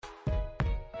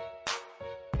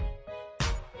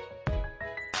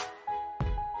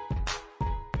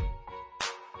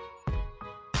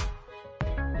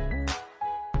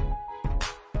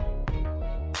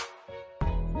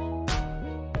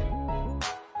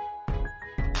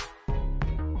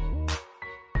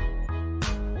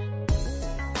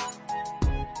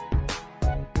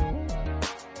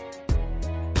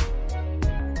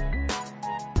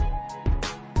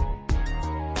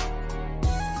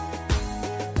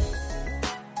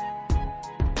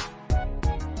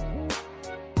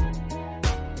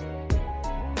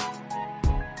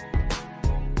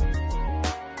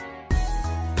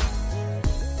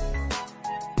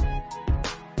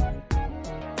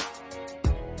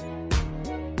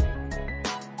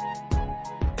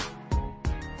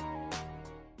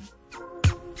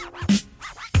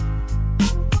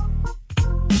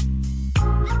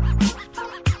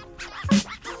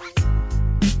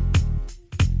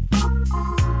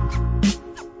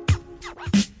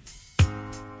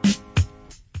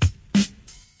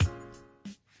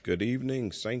Good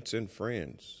evening, saints and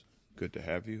friends. Good to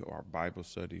have you, our Bible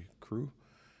study crew.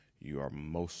 You are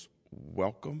most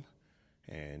welcome,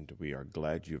 and we are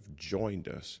glad you've joined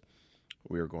us.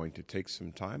 We are going to take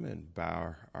some time and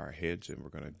bow our heads, and we're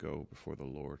going to go before the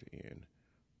Lord in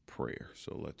prayer.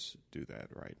 So let's do that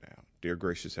right now. Dear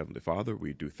gracious Heavenly Father,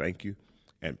 we do thank you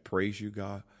and praise you,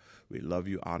 God. We love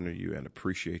you, honor you, and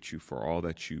appreciate you for all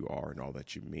that you are and all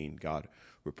that you mean. God,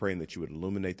 we're praying that you would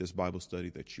illuminate this Bible study,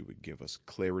 that you would give us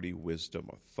clarity, wisdom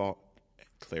of thought,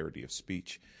 clarity of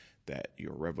speech, that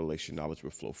your revelation knowledge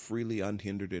would flow freely,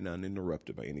 unhindered, and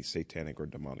uninterrupted by any satanic or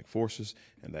demonic forces,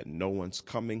 and that no one's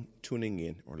coming, tuning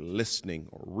in, or listening,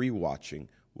 or rewatching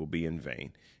will be in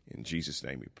vain. In Jesus'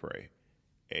 name we pray.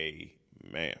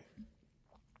 Amen.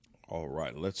 All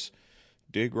right, let's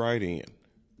dig right in.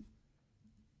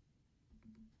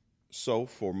 So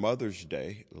for Mother's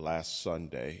Day, last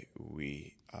Sunday,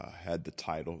 we had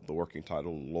the working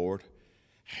title, Lord,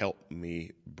 Help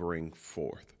Me Bring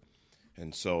Forth.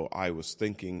 And so I was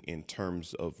thinking in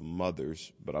terms of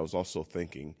mothers, but I was also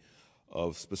thinking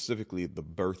of specifically the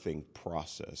birthing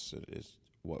process. It is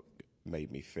what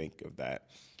made me think of that.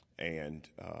 And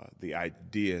the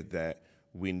idea that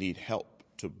we need help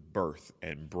to birth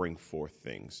and bring forth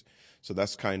things. So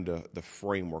that's kind of the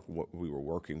framework of what we were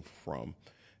working from.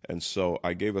 And so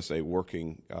I gave us a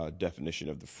working definition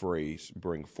of the phrase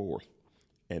bring forth,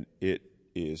 and it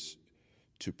is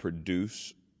to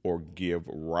produce or give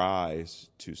rise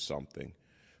to something,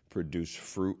 produce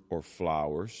fruit or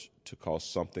flowers, to cause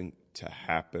something to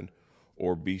happen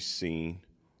or be seen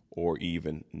or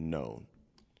even known.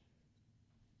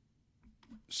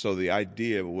 So the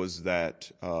idea was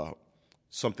that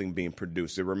something being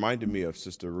produced. It reminded me of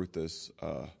Sister Rutha's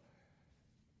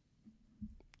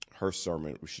her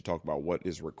sermon. She talked about what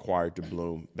is required to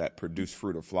bloom. That produce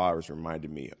fruit or flowers reminded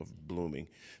me of blooming.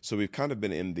 So we've kind of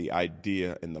been in the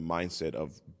idea and the mindset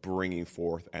of bringing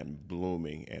forth and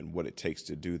blooming and what it takes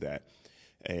to do that.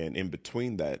 And in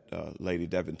between that, Lady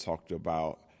Devin talked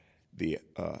about the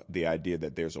idea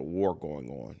that there's a war going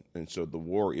on. And so the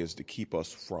war is to keep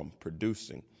us from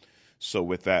producing. So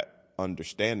with that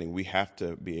understanding, we have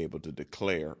to be able to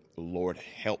declare, Lord,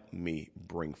 help me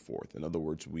bring forth. In other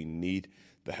words, we need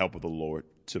the help of the Lord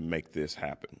to make this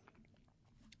happen.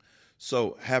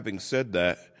 So having said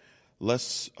that,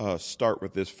 let's start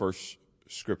with this first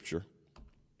scripture,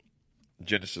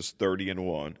 Genesis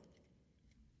 30:1.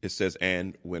 It says,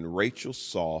 and when Rachel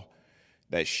saw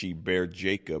that she bare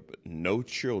Jacob no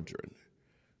children,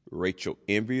 Rachel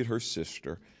envied her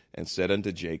sister and said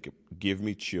unto Jacob, give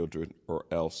me children or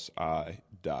else I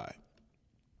die.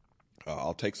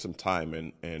 I'll take some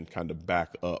time and kind of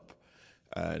back up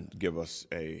and give us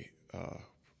a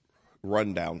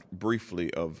rundown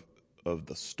briefly of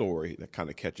the story that kind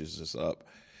of catches us up.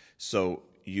 So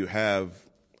you have,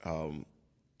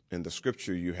 in the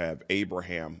scripture, you have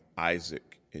Abraham,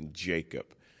 Isaac, and Jacob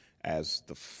as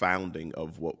the founding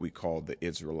of what we call the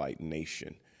Israelite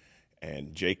nation.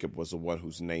 And Jacob was the one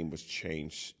whose name was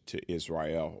changed to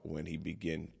Israel when he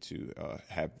began to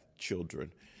have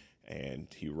children, and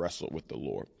he wrestled with the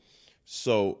Lord.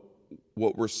 So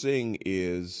what we're seeing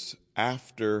is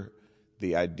after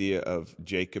the idea of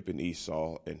Jacob and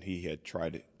Esau, and he had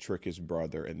tried to trick his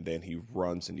brother, and then he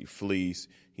runs and he flees.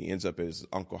 He ends up at his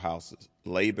uncle's house,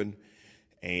 Laban,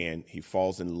 and he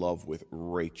falls in love with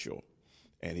Rachel.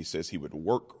 And he says he would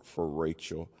work for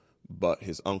Rachel, but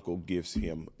his uncle gives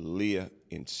him Leah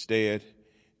instead,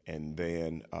 and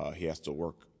then he has to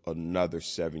work another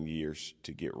 7 years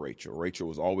to get Rachel. Rachel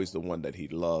was always the one that he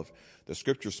loved. The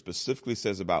scripture specifically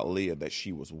says about Leah that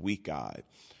she was weak-eyed.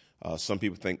 Some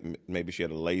people think maybe she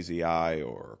had a lazy eye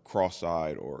or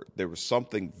cross-eyed, or there was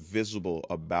something visible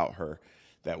about her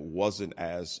that wasn't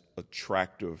as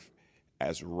attractive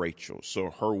as Rachel.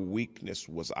 So her weakness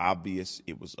was obvious.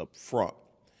 It was up front.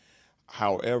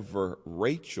 However,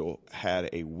 Rachel had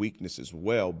a weakness as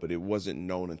well, but it wasn't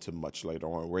known until much later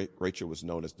on. Rachel was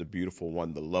known as the beautiful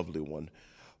one, the lovely one.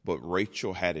 But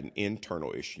Rachel had an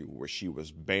internal issue where she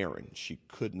was barren. She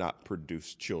could not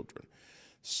produce children.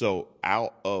 So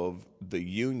out of the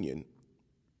union,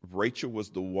 Rachel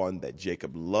was the one that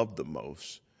Jacob loved the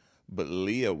most, but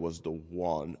Leah was the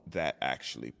one that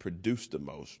actually produced the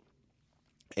most.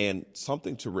 And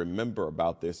something to remember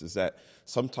about this is that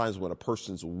sometimes when a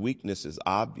person's weakness is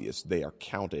obvious, they are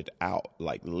counted out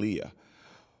like Leah.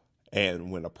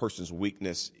 And when a person's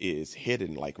weakness is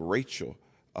hidden like Rachel,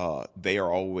 they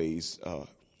are always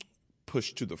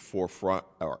pushed to the forefront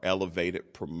or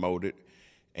elevated, promoted.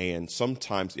 And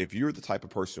sometimes if you're the type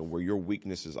of person where your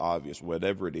weakness is obvious,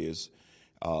 whatever it is,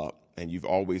 and you've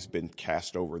always been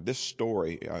cast over. This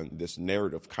story, this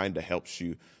narrative kind of helps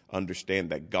you understand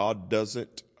that God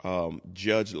doesn't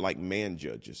judge like man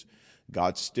judges.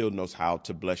 God still knows how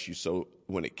to bless you. So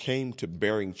when it came to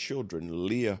bearing children,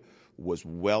 Leah was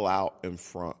well out in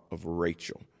front of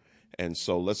Rachel. And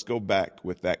so let's go back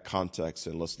with that context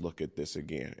and let's look at this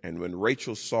again. And when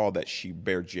Rachel saw that she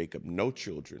bare Jacob no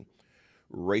children,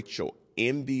 Rachel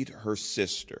envied her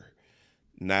sister.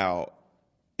 Now,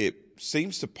 it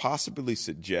seems to possibly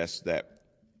suggest that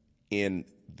in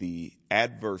the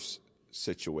adverse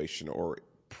situation or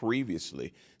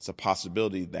previously, it's a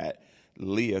possibility that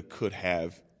Leah could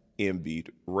have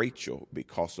envied Rachel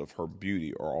because of her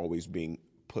beauty or always being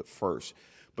put first.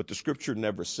 But the scripture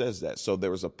never says that. So there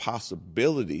was a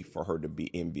possibility for her to be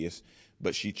envious,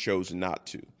 but she chose not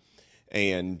to.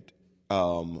 And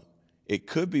it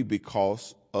could be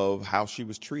because of how she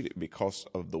was treated, because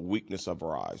of the weakness of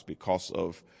her eyes, because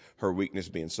of her weakness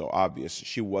being so obvious.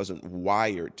 She wasn't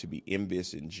wired to be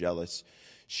envious and jealous.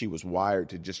 She was wired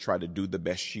to just try to do the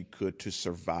best she could to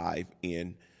survive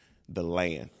in the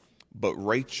land. But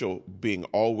Rachel, being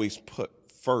always put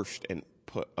first and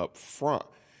put up front,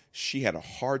 she had a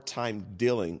hard time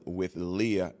dealing with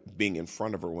Leah being in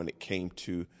front of her when it came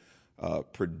to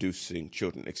producing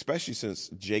children, especially since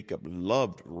Jacob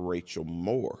loved Rachel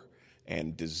more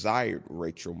and desired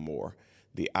Rachel more.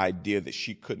 The idea that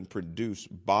she couldn't produce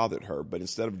bothered her, but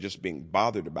instead of just being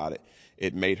bothered about it,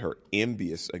 it made her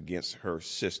envious against her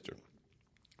sister,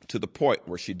 to the point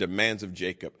where she demands of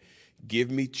Jacob,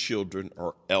 "Give me children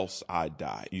or else I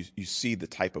die." You see the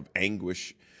type of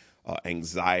anguish,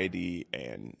 anxiety,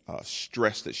 and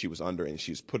stress that she was under, and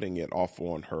she's putting it off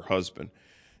on her husband.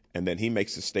 And then he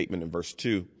makes a statement in verse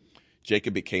 2.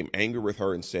 Jacob became angry with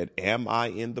her and said, "Am I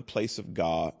in the place of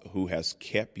God who has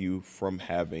kept you from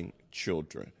having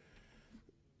children?"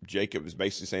 Jacob is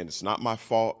basically saying, it's not my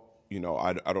fault.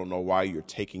 I don't know why you're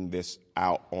taking this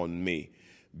out on me,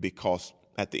 because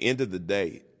at the end of the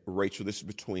day, Rachel, this is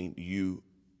between you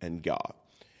and God.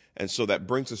 And so that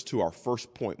brings us to our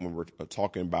first point when we're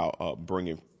talking about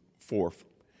bringing forth.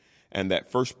 And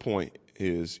that first point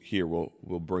is here.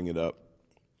 We'll bring it up.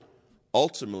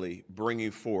 Ultimately,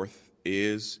 bringing forth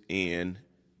is in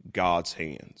God's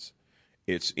hands.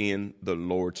 It's in the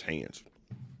Lord's hands.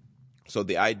 So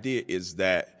the idea is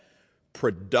that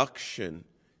production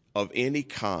of any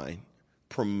kind,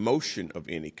 promotion of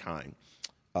any kind,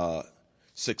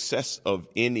 success of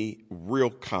any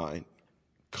real kind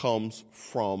comes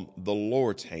from the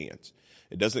Lord's hands.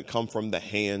 It doesn't come from the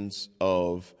hands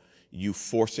of you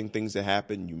forcing things to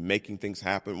happen, you making things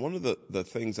happen. One of the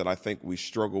things that I think we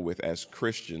struggle with as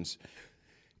Christians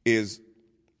is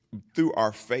through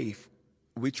our faith,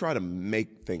 we try to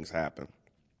make things happen.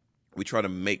 We try to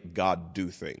make God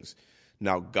do things.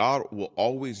 Now, God will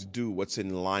always do what's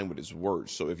in line with his word.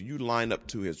 So if you line up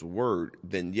to his word,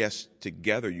 then yes,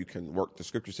 together you can work. The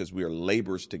scripture says we are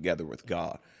laborers together with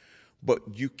God.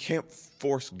 But you can't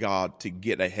force God to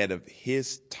get ahead of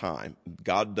his time.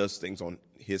 God does things on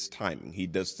his timing. He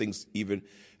does things even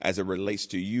as it relates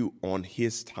to you on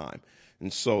his time.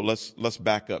 And so let's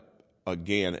back up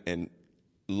again and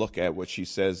look at what she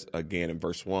says again in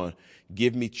verse 1.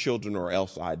 "Give me children or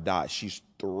else I die." She's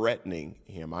threatening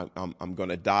him. I'm going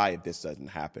to die if this doesn't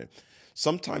happen.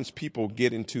 Sometimes people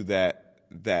get into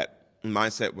that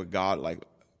mindset with God, like,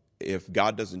 if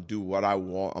God doesn't do what I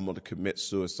want, I'm going to commit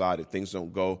suicide. If things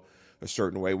don't go a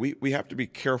certain way, we have to be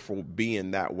careful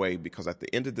being that way, because at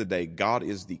the end of the day, God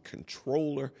is the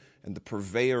controller and the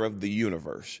purveyor of the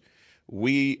universe.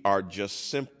 We are just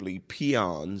simply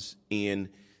peons in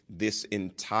this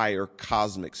entire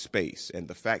cosmic space. And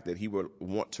the fact that he would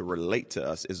want to relate to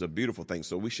us is a beautiful thing.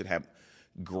 So we should have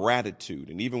gratitude.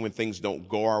 And even when things don't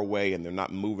go our way and they're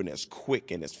not moving as quick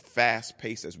and as fast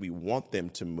paced as we want them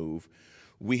to move,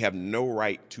 we have no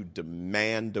right to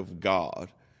demand of God,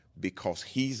 because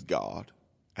he's God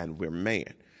and we're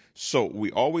man. So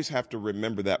we always have to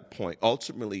remember that point.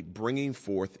 Ultimately, bringing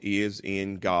forth is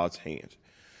in God's hands.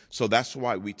 So that's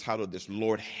why we titled this,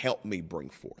 "Lord, help me bring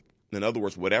forth." In other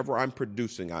words, whatever I'm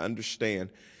producing, I understand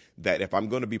that if I'm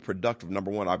going to be productive,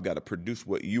 number one, I've got to produce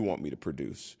what you want me to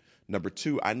produce. Number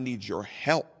two, I need your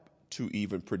help to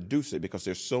even produce it, because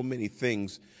there's so many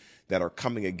things that are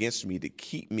coming against me to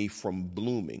keep me from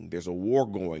blooming. There's a war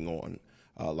going on,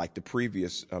 like the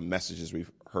previous messages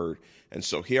we've heard. And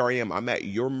so here I am. I'm at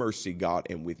your mercy, God,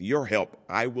 and with your help,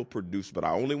 I will produce, but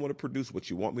I only want to produce what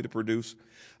you want me to produce.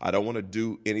 I don't want to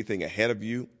do anything ahead of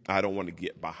you. I don't want to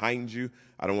get behind you.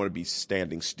 I don't want to be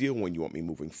standing still when you want me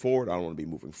moving forward. I don't want to be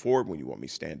moving forward when you want me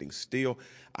standing still.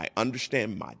 I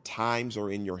understand my times are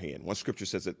in your hand. One scripture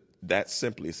says that that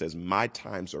simply. It says, my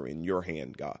times are in your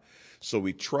hand, God. So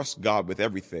we trust God with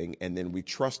everything, and then we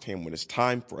trust him when it's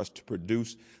time for us to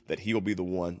produce, that he'll be the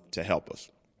one to help us.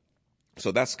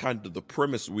 So that's kind of the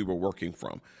premise we were working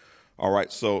from. All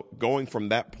right, so going from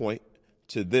that point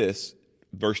to this,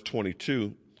 verse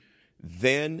 22,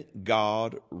 then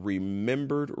God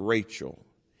remembered Rachel.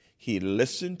 He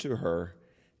listened to her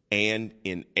and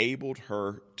enabled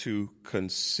her to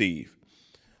conceive.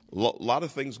 A lot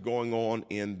of things going on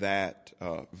in that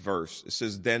verse. It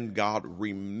says, then God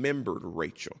remembered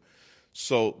Rachel.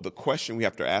 So the question we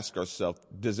have to ask ourselves,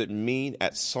 does it mean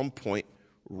at some point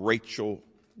Rachel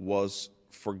was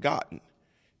forgotten?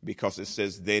 Because it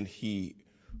says, then he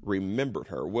remembered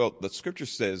her. Well, the scripture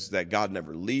says that God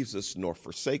never leaves us nor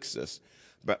forsakes us,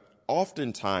 but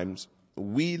oftentimes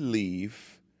we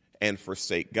leave and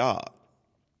forsake God.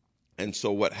 And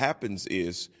so what happens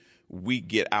is we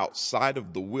get outside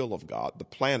of the will of God, the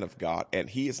plan of God, and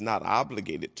he is not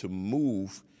obligated to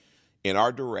move in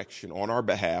our direction on our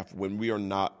behalf when we are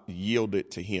not yielded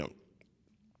to him.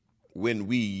 When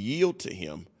we yield to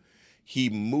him, he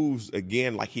moves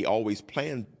again like he always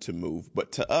planned to move.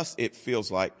 But to us, it feels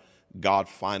like God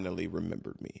finally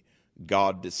remembered me.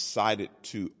 God decided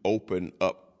to open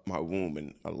up my womb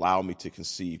and allow me to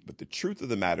conceive. But the truth of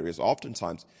the matter is,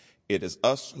 oftentimes it is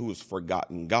us who has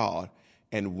forgotten God.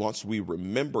 And once we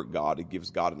remember God, it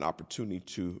gives God an opportunity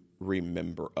to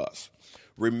remember us.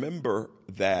 Remember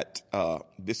that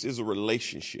this is a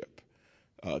relationship.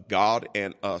 God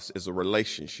and us is a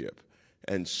relationship.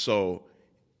 And so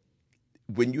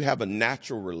when you have a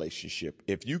natural relationship,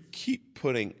 if you keep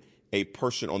putting a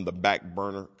person on the back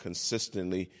burner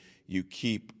consistently, you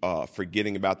keep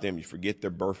forgetting about them, you forget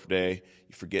their birthday,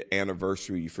 you forget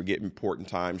anniversary, you forget important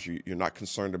times, you're not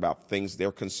concerned about things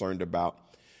they're concerned about,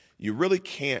 you really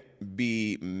can't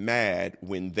be mad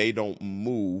when they don't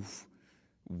move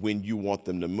when you want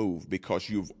them to move, because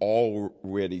you've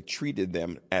already treated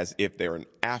them as if they're an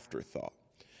afterthought.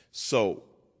 So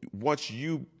once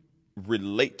you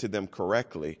relate to them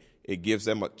correctly, it gives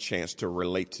them a chance to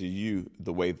relate to you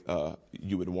the way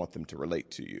you would want them to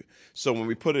relate to you. So when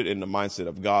we put it in the mindset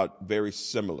of God, very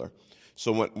similar.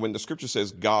 So when the scripture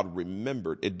says God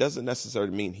remembered, it doesn't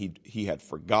necessarily mean he had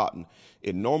forgotten.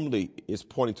 It normally is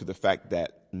pointing to the fact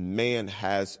that man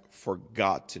has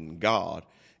forgotten God.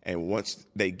 And once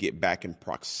they get back in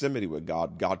proximity with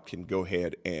God, God can go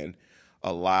ahead and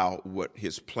allow what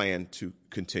his plan to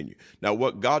continue. Now,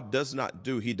 what God does not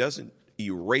do, he doesn't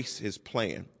erase his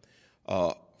plan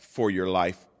for your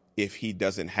life if he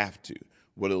doesn't have to.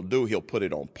 What he'll do, he'll put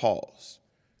it on pause.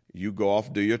 You go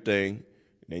off, do your thing,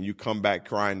 and you come back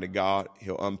crying to God,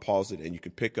 he'll unpause it, and you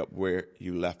can pick up where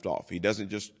you left off. He doesn't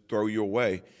just throw you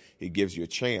away. He gives you a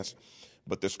chance.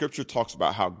 But the scripture talks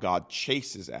about how God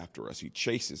chases after us. He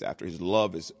chases after. His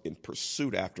love is in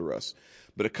pursuit after us.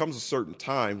 But it comes a certain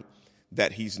time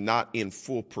that he's not in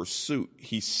full pursuit.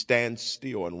 He stands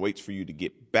still and waits for you to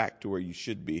get back to where you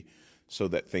should be so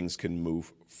that things can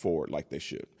move forward like they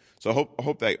should. So I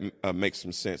hope that makes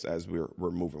some sense as we're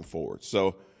moving forward.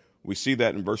 So we see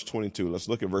that in verse 22. Let's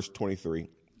look at verse 23.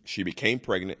 She became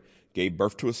pregnant, gave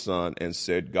birth to a son, and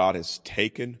said, God has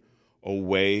taken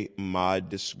away my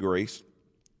disgrace.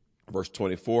 Verse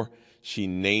 24, she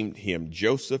named him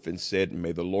Joseph and said,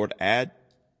 may the Lord add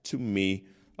to me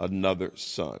another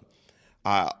son.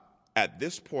 At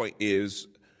this point is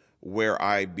where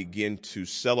I begin to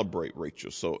celebrate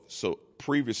Rachel. So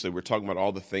previously we're talking about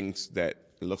all the things that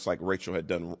it looks like Rachel had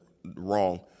done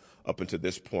wrong up until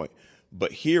this point.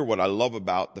 But here, what I love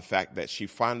about the fact that she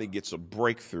finally gets a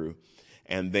breakthrough,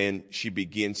 and then she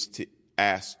begins to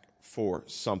ask for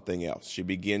something else. She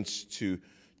begins to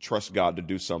trust God to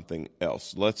do something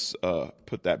else. Let's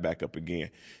put that back up again.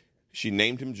 She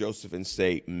named him Joseph and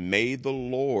say, may the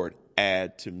Lord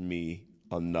add to me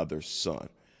another son.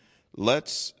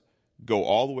 Let's go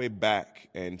all the way back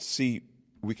and see.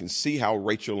 We can see how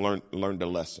Rachel learned a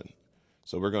lesson.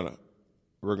 So we're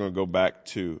gonna go back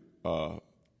to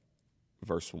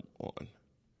verse 1.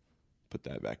 Put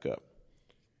that back up.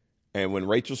 And when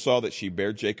Rachel saw that she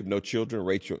bare Jacob no children,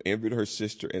 Rachel envied her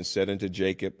sister and said unto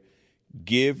Jacob,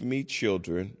 give me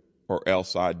children or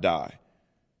else I die.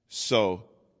 So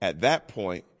at that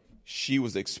point, she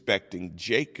was expecting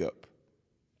Jacob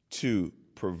to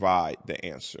provide the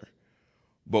answer.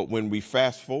 But when we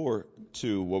fast forward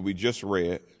to what we just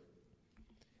read,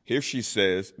 here she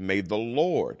says, may the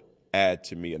Lord add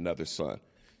to me another son.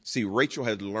 See, Rachel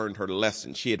had learned her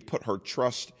lesson. She had put her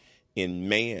trust in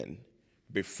man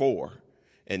before.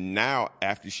 And now,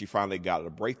 after she finally got a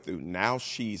breakthrough, now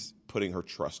she's putting her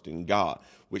trust in God,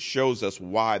 which shows us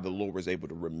why the Lord was able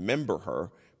to remember her,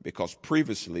 because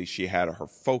previously she had her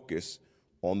focus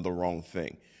on the wrong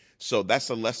thing. So that's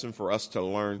a lesson for us to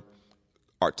learn.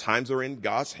 Our times are in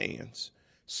God's hands.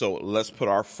 So let's put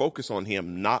our focus on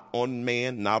him, not on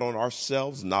man, not on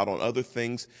ourselves, not on other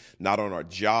things, not on our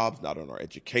jobs, not on our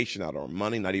education, not on our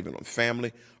money, not even on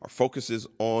family. Our focus is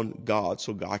on God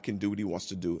so God can do what he wants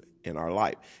to do in our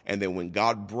life. And then when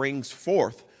God brings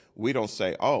forth, we don't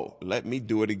say, oh, let me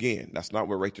do it again. That's not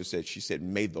what Rachel said. She said,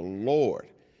 may the Lord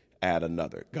add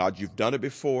another. God, you've done it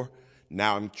before.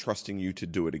 Now I'm trusting you to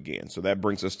do it again. So that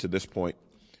brings us to this point.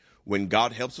 When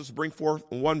God helps us bring forth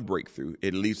one breakthrough,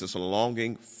 it leaves us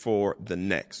longing for the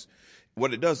next.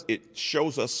 What it does, it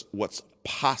shows us what's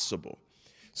possible.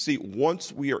 See,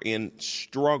 once we are in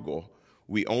struggle,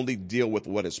 we only deal with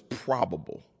what is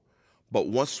probable. But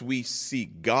once we see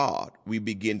God, we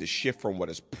begin to shift from what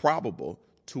is probable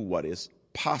to what is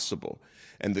possible.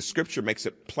 And the scripture makes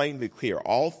it plainly clear.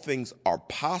 All things are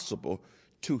possible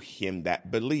to him that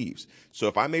believes. So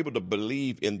if I'm able to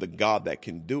believe in the God that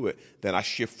can do it, then I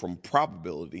shift from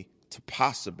probability to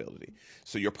possibility.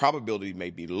 So your probability may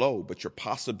be low, but your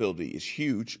possibility is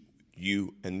huge,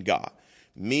 you and God.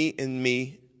 Me and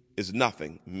me is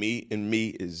nothing. Me and me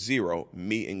is zero.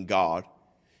 Me and God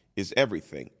is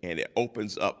everything. And it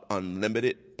opens up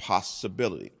unlimited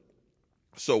possibility.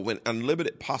 So when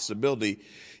unlimited possibility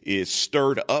is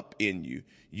stirred up in you,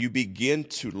 you begin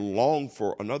to long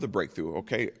for another breakthrough.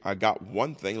 Okay, I got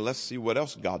one thing. Let's see what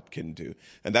else God can do.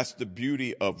 And that's the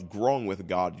beauty of growing with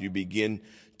God. You begin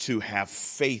to have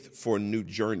faith for new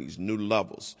journeys, new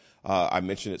levels. I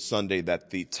mentioned it Sunday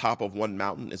that the top of one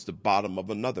mountain is the bottom of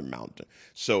another mountain.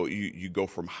 So you go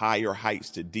from higher heights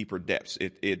to deeper depths.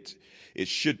 It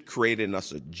should create in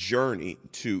us a journey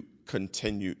to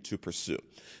continue to pursue.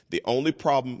 The only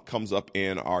problem comes up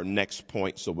in our next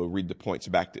point. So we'll read the points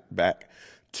back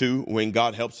to when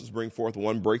God helps us bring forth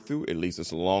one breakthrough, it leaves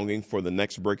us longing for the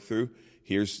next breakthrough.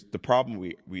 Here's the problem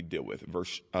we deal with.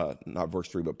 Not verse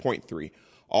 3, but point 3.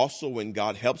 Also, when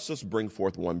God helps us bring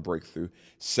forth one breakthrough,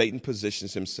 Satan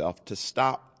positions himself to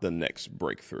stop the next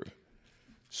breakthrough.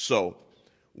 So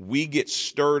we get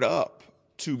stirred up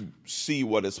to see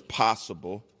what is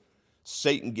possible.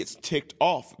 Satan gets ticked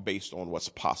off based on what's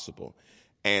possible.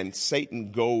 And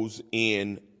Satan goes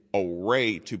in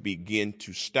array to begin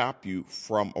to stop you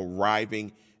from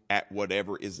arriving at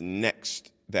whatever is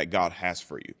next that God has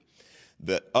for you.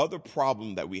 The other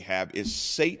problem that we have is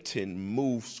Satan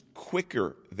moves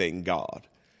quicker than God.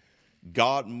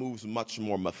 God moves much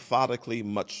more methodically,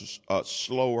 much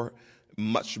slower,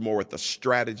 much more with a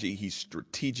strategy. He's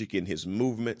strategic in his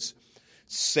movements.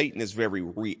 Satan is very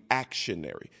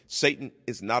reactionary. Satan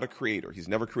is not a creator. He's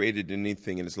never created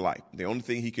anything in his life. The only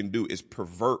thing he can do is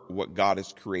pervert what God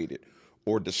has created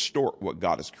or distort what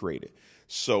God has created.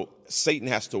 So Satan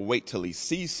has to wait till he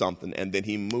sees something, and then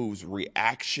he moves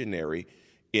reactionary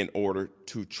in order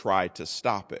to try to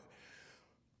stop it.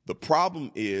 The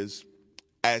problem is,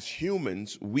 as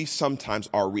humans, we sometimes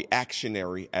are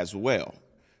reactionary as well.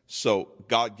 So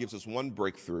God gives us one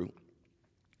breakthrough,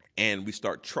 and we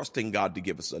start trusting God to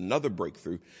give us another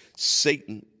breakthrough.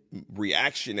 Satan,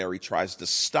 reactionary, tries to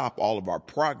stop all of our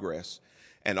progress,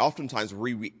 and oftentimes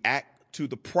we react to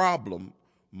the problem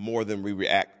more than we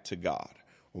react to God,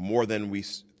 or more than we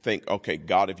think, okay,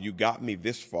 God, if you got me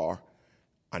this far,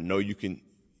 I know you can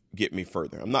get me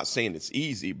further. I'm not saying it's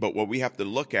easy, but what we have to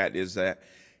look at is that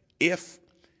if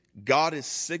God is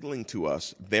signaling to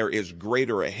us there is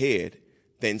greater ahead,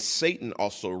 then Satan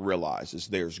also realizes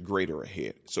there's greater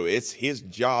ahead. So it's his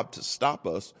job to stop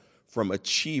us from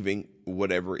achieving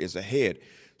whatever is ahead.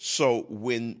 So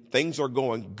when things are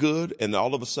going good and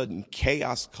all of a sudden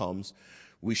chaos comes,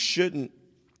 we shouldn't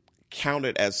count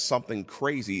it as something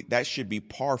crazy. That should be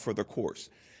par for the course.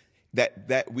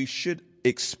 That we should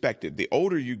expect it. The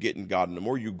older you get in God and the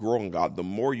more you grow in God, the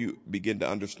more you begin to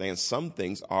understand some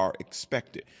things are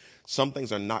expected. Some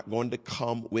things are not going to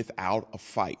come without a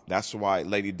fight. That's why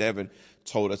Lady Devin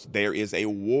told us there is a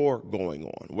war going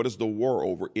on. What is the war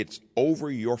over? It's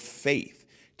over your faith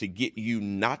to get you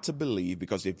not to believe,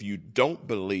 because if you don't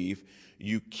believe,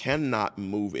 you cannot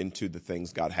move into the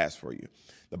things God has for you.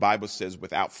 The Bible says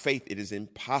without faith, it is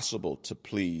impossible to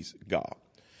please God.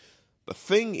 The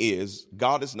thing is,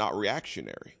 God is not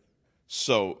reactionary.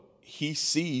 So he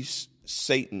sees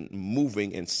Satan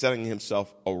moving and setting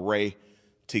himself array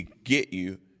to get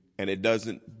you, and it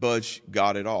doesn't budge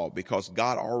God at all, because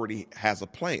God already has a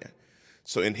plan.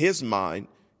 So in his mind,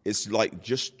 it's like,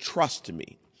 just trust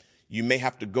me. You may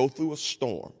have to go through a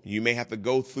storm. You may have to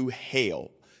go through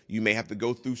hail. You may have to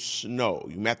go through snow.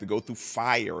 You may have to go through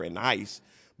fire and ice.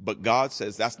 But God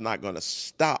says that's not going to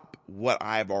stop what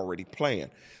I've already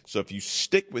planned. So if you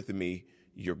stick with me,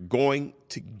 you're going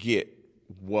to get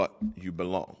what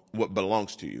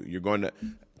belongs to you. You're going to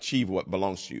achieve what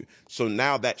belongs to you. So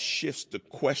now that shifts the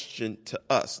question to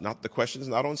us. Not the question is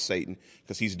not on Satan,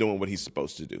 because he's doing what he's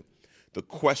supposed to do. The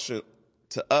question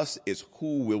to us is,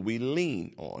 who will we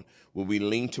lean on? Will we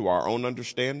lean to our own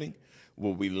understanding?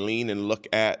 Will we lean and look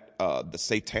at the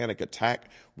satanic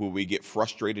attack? Will we get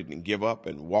frustrated and give up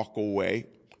and walk away?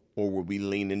 Or will we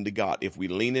lean into God? If we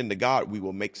lean into God, we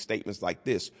will make statements like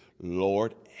this: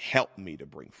 Lord, help me to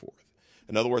bring forth.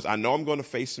 In other words, I know I'm going to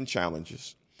face some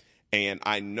challenges, and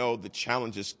I know the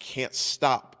challenges can't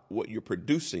stop what you're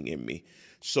producing in me.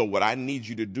 So what I need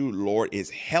you to do, Lord, is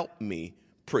help me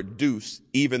produce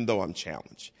even though I'm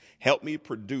challenged. Help me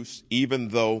produce even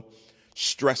though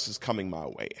stress is coming my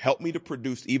way. Help me to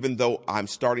produce even though I'm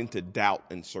starting to doubt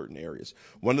in certain areas.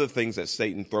 One of the things that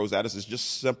Satan throws at us is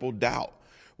just simple doubt,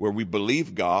 where we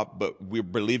believe God, but we're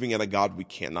believing in a God we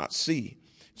cannot see.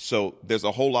 So there's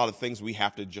a whole lot of things we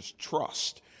have to just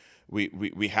trust.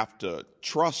 We have to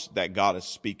trust that God is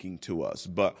speaking to us,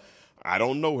 but I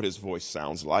don't know what his voice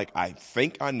sounds like. I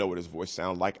think I know what his voice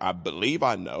sounds like. I believe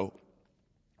I know,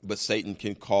 but Satan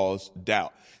can cause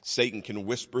doubt. Satan can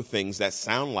whisper things that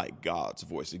sound like God's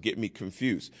voice to get me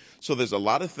confused. So there's a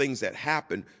lot of things that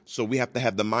happen. So we have to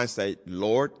have the mindset,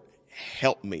 Lord,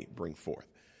 help me bring forth.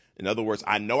 In other words,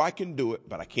 I know I can do it,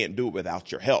 but I can't do it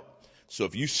without your help. So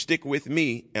if you stick with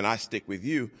me and I stick with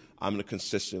you, I'm going to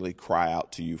consistently cry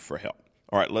out to you for help.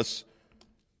 All right, let's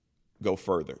go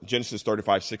further. Genesis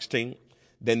 35:16.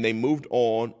 Then they moved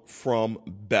on from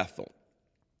Bethel.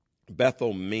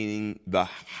 Bethel meaning the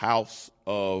house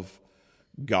of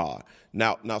God.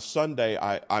 Now Sunday,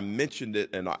 I mentioned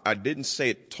it, and I didn't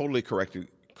say it totally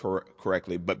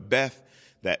correctly, but Beth,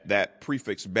 that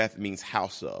prefix Beth means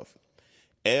house of.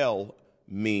 El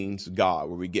means God,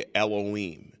 where we get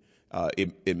Elohim.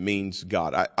 It means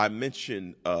God. I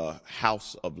mentioned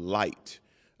house of light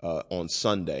on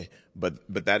Sunday, but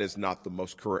that is not the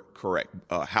most correct.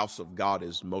 House of God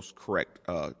is most correct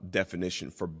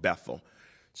definition for Bethel.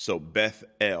 So Beth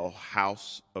El,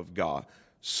 house of God.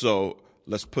 So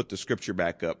let's put the scripture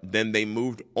back up. Then they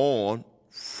moved on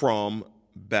from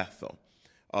Bethel.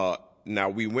 Now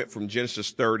we went from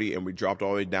Genesis 30 and we dropped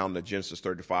all the way down to Genesis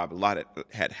 35. A lot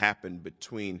had happened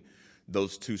between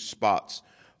those two spots.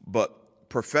 But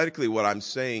prophetically, what I'm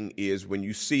saying is, when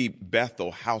you see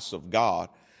Bethel, house of God,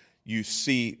 you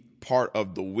see part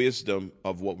of the wisdom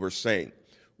of what we're saying.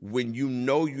 When you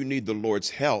know you need the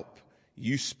Lord's help,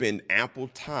 you spend ample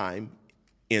time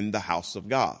in the house of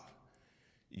God.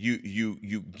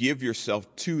 You give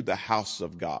yourself to the house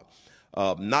of God.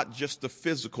 Not just the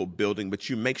physical building, but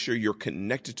you make sure you're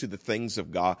connected to the things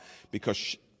of God,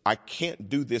 because I can't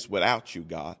do this without you,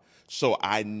 God. So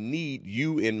I need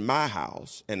you in my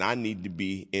house, and I need to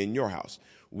be in your house.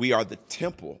 We are the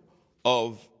temple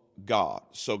of God.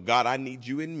 So God, I need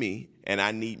you in me, and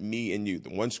I need me in you. The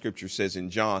one scripture says in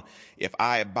John, if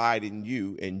I abide in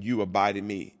you and you abide in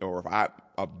me, or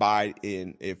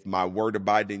if my word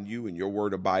abide in you and your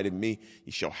word abide in me,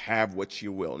 you shall have what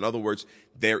you will. In other words,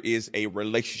 there is a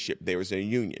relationship. There is a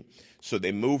union. So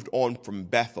they moved on from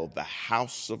Bethel, the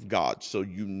house of God. So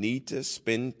you need to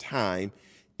spend time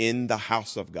in the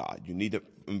house of God. You need to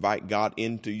invite God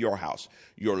into your house,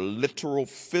 your literal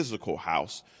physical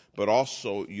house, but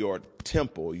also your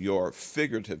temple, your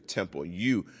figurative temple.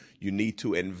 You need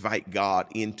to invite God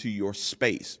into your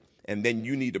space. And then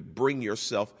you need to bring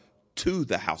yourself to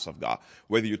the house of God,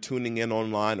 whether you're tuning in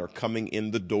online or coming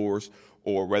in the doors,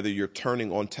 or whether you're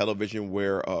turning on television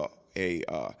where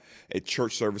a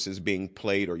church service is being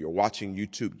played, or you're watching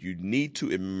YouTube. You need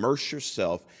to immerse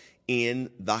yourself in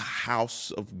the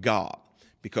house of God,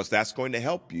 because that's going to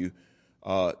help you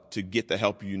to get the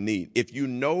help you need. If you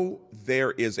know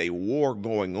there is a war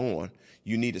going on,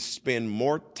 you need to spend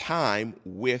more time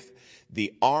with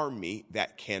the army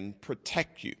that can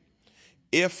protect you.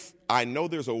 If I know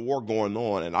there's a war going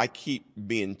on and I keep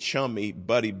being chummy,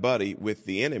 buddy with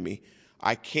the enemy,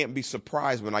 I can't be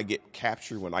surprised when I get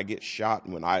captured, when I get shot,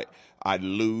 when I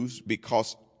lose,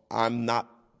 because I'm not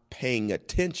paying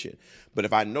attention. But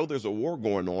if I know there's a war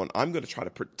going on, I'm going to try to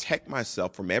protect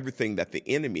myself from everything that the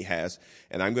enemy has,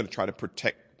 and I'm going to try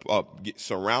to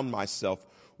surround myself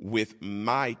with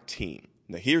my team.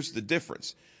 Now, here's the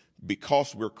difference.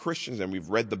 Because we're Christians and we've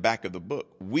read the back of the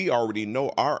book, we already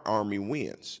know our army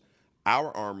wins.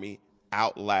 Our army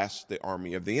outlasts the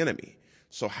army of the enemy.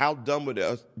 So how dumb would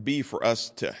it be for us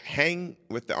to hang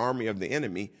with the army of the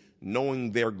enemy,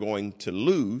 knowing they're going to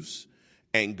lose,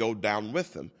 and go down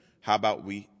with them? How about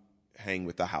we hang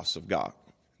with the house of God,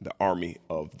 the army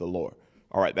of the Lord?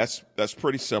 All right, that's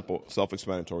pretty simple,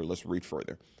 self-explanatory. Let's read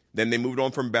further. Then they moved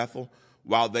on from Bethel.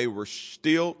 while they were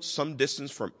still some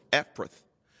distance from Ephrath,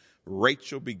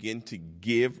 Rachel began to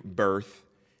give birth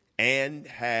and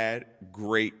had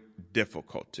great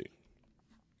difficulty.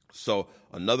 So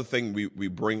another thing we're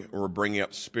bringing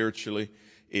up spiritually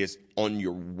is on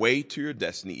your way to your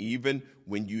destiny, even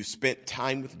when you spent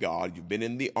time with God, you've been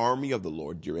in the army of the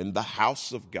Lord, you're in the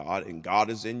house of God, and God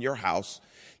is in your house.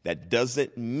 That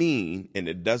doesn't mean, and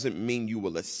it doesn't mean you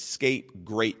will escape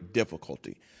great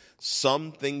difficulty.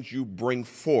 Some things you bring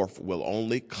forth will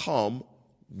only come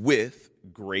with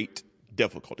great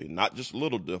difficulty, not just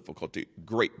little difficulty,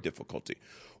 great difficulty.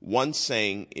 One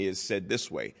saying is said this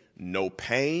way: no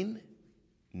pain,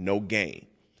 no gain.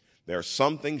 There are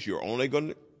some things you're only going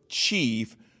to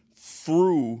achieve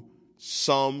through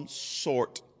some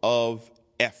sort of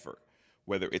effort,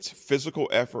 whether it's physical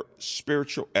effort,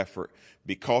 spiritual effort,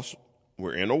 because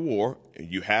we're in a war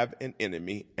and you have an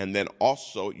enemy. And then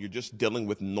also you're just dealing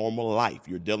with normal life.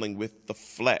 You're dealing with the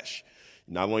flesh.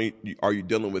 Not only are you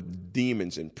dealing with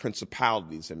demons and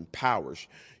principalities and powers,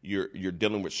 you're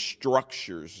dealing with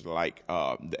structures like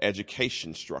the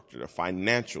education structure, the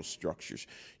financial structures.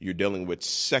 You're dealing with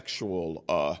sexual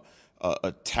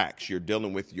attacks. You're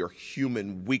dealing with your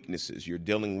human weaknesses. You're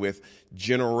dealing with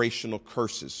generational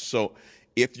curses. So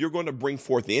if you're going to bring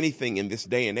forth anything in this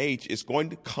day and age, it's going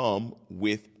to come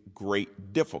with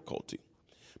great difficulty.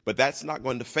 But that's not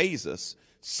going to faze us,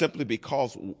 simply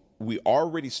because we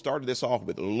already started this off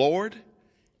with, Lord,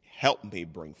 help me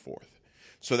bring forth.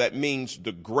 So that means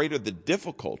the greater the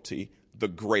difficulty, the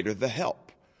greater the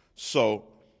help. So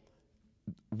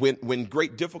when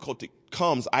great difficulty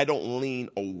comes, I don't lean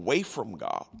away from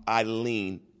God. I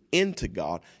lean into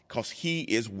God, because he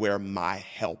is where my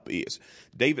help is.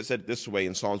 David said it this way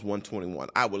in Psalms 121,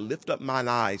 I will lift up mine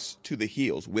eyes to the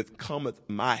hills, with cometh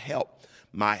my help.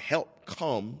 My help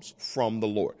comes from the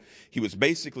Lord. He was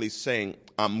basically saying,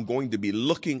 I'm going to be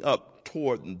looking up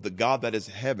toward the God that is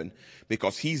heaven,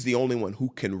 because he's the only one who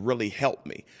can really help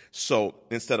me. So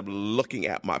instead of looking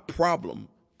at my problem,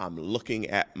 I'm looking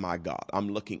at my God.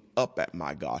 I'm looking up at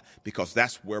my God, because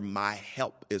that's where my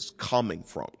help is coming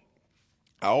from.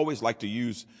 I always like to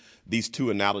use these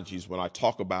two analogies when I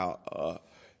talk about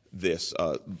this.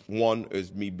 One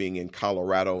is me being in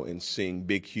Colorado and seeing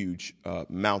big, huge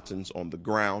mountains on the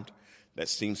ground that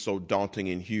seem so daunting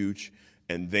and huge.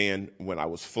 And then when I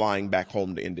was flying back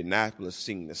home to Indianapolis,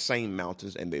 seeing the same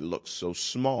mountains, and they looked so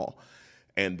small.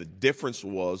 And the difference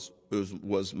was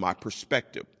my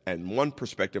perspective. And one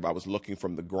perspective, I was looking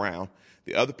from the ground.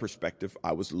 The other perspective,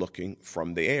 I was looking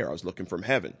from the air. I was looking from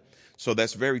heaven. So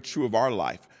that's very true of our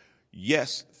life.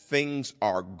 Yes, things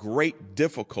are great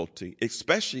difficulty,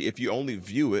 especially if you only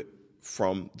view it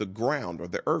from the ground or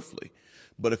the earthly.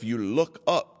 But if you look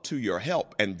up to your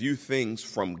help and view things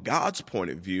from God's point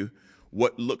of view,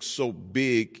 what looks so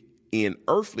big in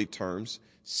earthly terms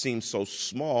seems so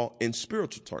small in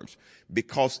spiritual terms.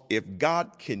 Because if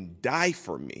God can die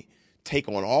for me, take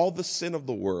on all the sin of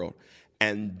the world,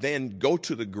 and then go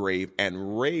to the grave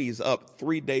and raise up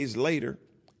 3 days later,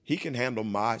 he can handle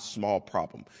my small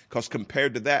problem, because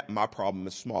compared to that, my problem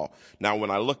is small. Now,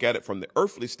 when I look at it from the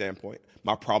earthly standpoint,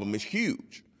 my problem is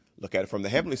huge. Look at it from the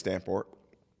heavenly standpoint,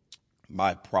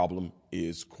 my problem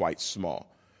is quite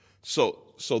small.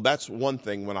 So that's one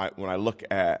thing. When I look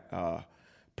at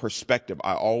perspective,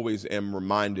 I always am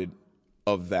reminded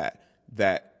of that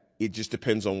it just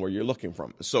depends on where you're looking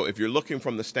from. So if you're looking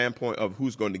from the standpoint of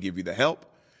who's going to give you the help,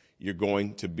 you're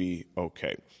going to be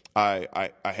okay. I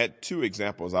had two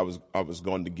examples I was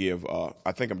going to give.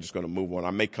 I think I'm just going to move on.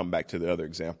 I may come back to the other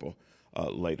example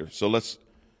later. So let's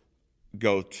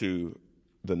go to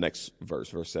the next verse,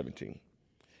 verse 17.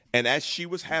 And as she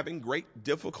was having great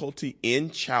difficulty in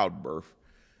childbirth,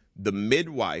 the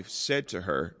midwife said to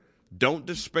her, don't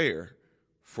despair,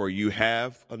 for you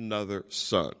have another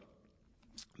son.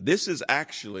 This is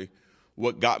actually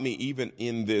what got me even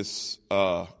in this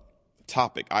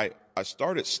topic. I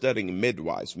started studying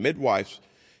midwives. Midwives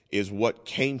is what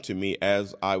came to me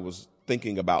as I was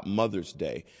thinking about Mother's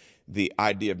Day, the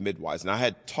idea of midwives. And I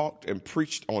had talked and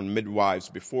preached on midwives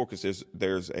before, because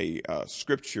there's a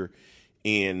scripture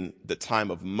in the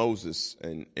time of Moses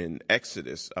and in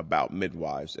Exodus about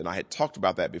midwives. And I had talked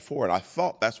about that before, and I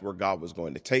thought that's where God was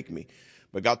going to take me.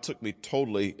 But God took me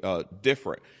totally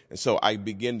different. And so I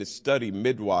began to study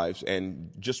midwives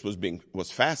and just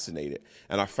was fascinated.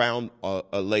 And I found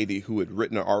a lady who had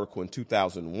written an article in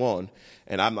 2001,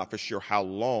 and I'm not for sure how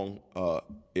long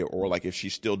or like if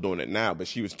she's still doing it now, but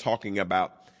she was talking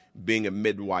about being a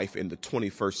midwife in the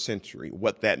 21st century,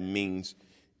 what that means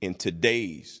in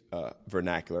today's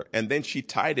vernacular. And then she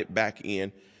tied it back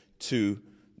in to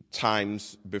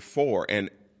times before.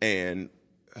 And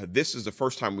this is the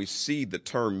first time we see the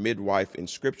term midwife in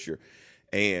Scripture.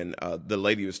 And the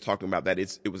lady was talking about that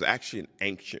it was actually an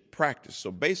ancient practice.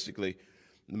 So basically,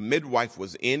 the midwife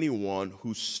was anyone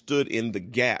who stood in the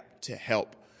gap to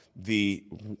help the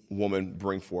woman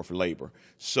bring forth labor.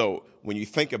 So when you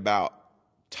think about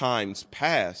times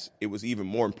past, it was even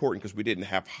more important because they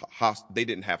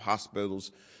didn't have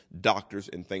hospitals, doctors,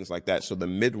 and things like that. So the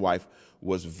midwife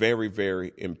was very,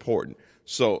 very important.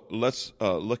 So let's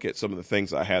look at some of the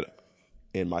things I had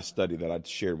in my study that I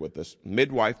shared with us.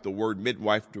 Midwife, the word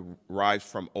midwife derives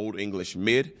from Old English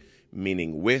mid,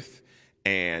 meaning with,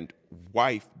 and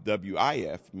wife,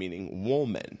 W-I-F, meaning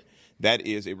woman. That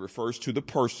is, it refers to the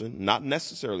person, not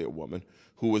necessarily a woman,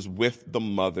 who was with the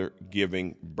mother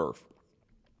giving birth.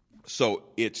 So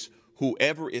it's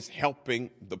whoever is helping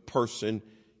the person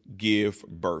give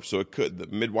birth. So the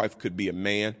midwife could be a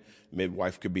man,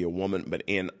 midwife could be a woman, but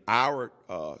in our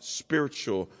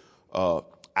spiritual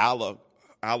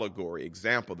allegory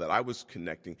example that I was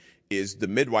connecting is the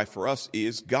midwife for us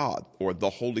is God or the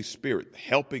Holy Spirit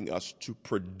helping us to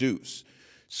produce.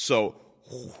 So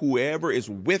whoever is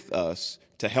with us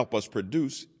to help us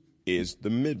produce is the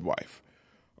midwife.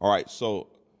 All right, so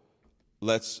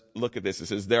let's look at this. It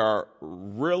says there are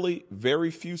really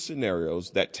very few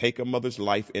scenarios that take a mother's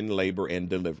life in labor and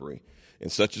delivery. In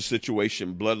such a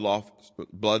situation, blood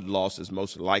loss is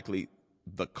most likely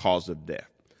the cause of death.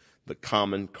 The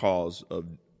common cause of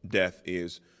death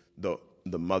is the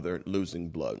mother losing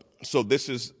blood. So this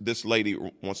is this lady,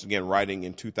 once again, writing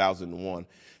in 2001,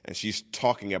 and she's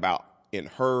talking about in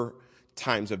her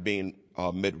times of being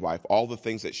a midwife, all the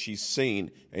things that she's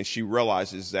seen, and she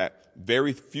realizes that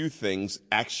very few things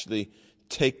actually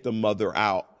take the mother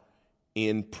out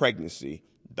in pregnancy.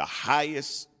 The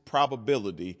highest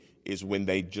probability is when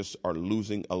they just are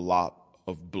losing a lot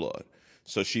of blood.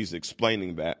 So she's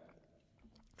explaining that.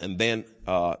 And then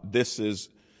this is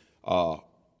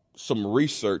some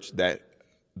research that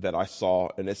I saw,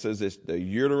 and it says this: the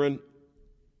uterine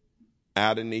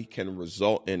atony can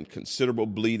result in considerable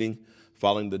bleeding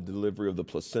following the delivery of the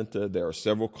placenta. There are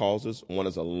several causes. One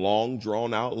is a long,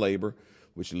 drawn-out labor,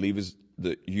 which leaves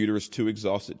the uterus too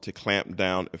exhausted to clamp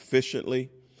down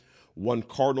efficiently. One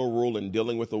cardinal rule in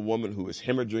dealing with a woman who is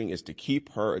hemorrhaging is to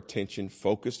keep her attention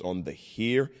focused on the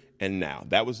here and now.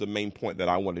 That was the main point that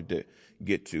I wanted to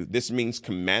get to. This means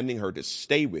commanding her to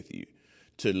stay with you,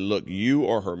 to look you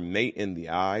or her mate in the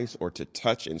eyes, or to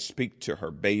touch and speak to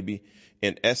her baby.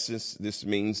 In essence, this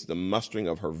means the mustering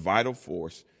of her vital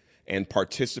force and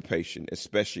participation,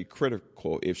 especially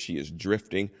critical if she is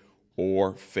drifting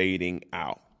or fading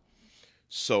out.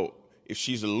 So if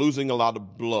she's losing a lot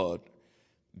of blood,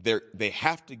 they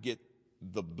have to get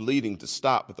the bleeding to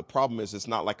stop. But the problem is it's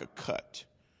not like a cut.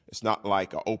 It's not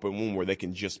like an open wound where they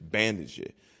can just bandage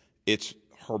it. It's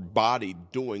her body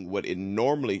doing what it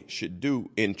normally should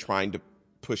do in trying to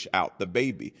push out the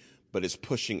baby, but it's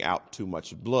pushing out too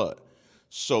much blood.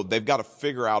 So they've got to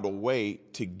figure out a way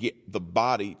to get the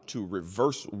body to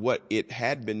reverse what it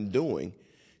had been doing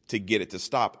to get it to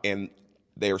stop. And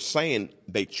they're saying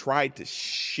they tried to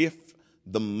shift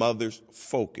the mother's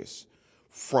focus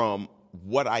from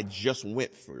what I just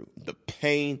went through, the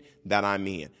pain that I'm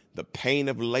in, the pain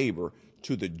of labor,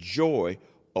 to the joy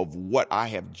of what I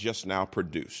have just now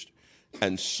produced.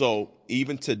 And so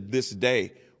even to this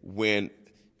day, when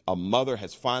a mother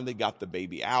has finally got the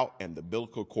baby out and the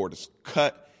umbilical cord is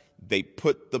cut, they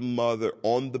put the mother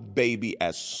on the baby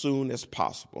as soon as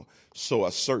possible so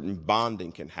a certain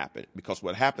bonding can happen. Because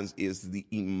what happens is the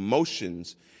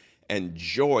emotions and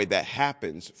joy that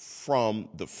happens from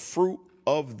the fruit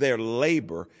of their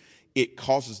labor, it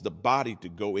causes the body to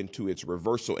go into its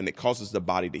reversal, and it causes the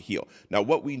body to heal. Now,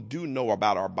 what we do know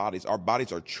about our bodies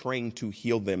are trained to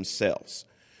heal themselves.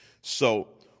 So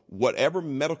whatever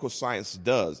medical science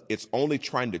does, it's only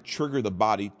trying to trigger the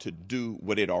body to do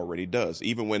what it already does.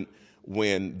 Even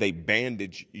when they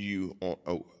bandage you,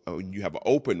 you have an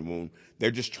open wound, they're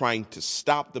just trying to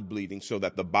stop the bleeding so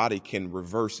that the body can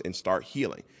reverse and start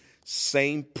healing.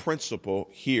 Same principle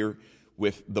here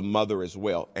with the mother as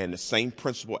well, and the same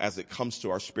principle as it comes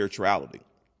to our spirituality.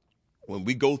 When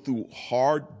we go through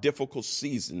hard, difficult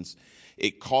seasons,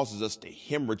 it causes us to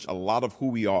hemorrhage a lot of who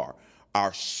we are.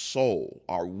 Our soul,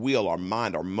 our will, our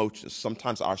mind, our emotions.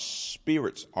 Sometimes our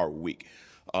spirits are weak.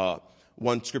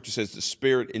 One scripture says the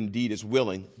spirit indeed is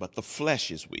willing, but the flesh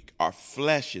is weak. Our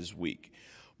flesh is weak.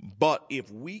 But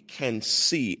if we can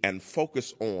see and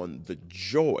focus on the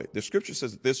joy, the scripture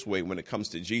says it this way when it comes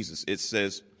to Jesus. It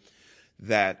says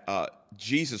that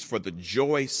Jesus, for the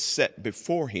joy set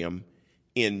before him,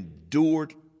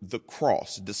 endured the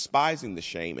cross, despising the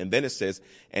shame. And then it says,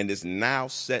 and is now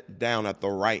set down at the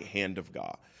right hand of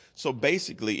God. So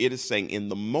basically it is saying in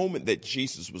the moment that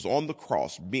Jesus was on the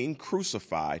cross being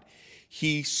crucified,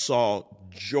 he saw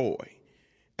joy.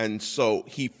 And so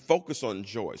he focused on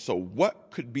joy. So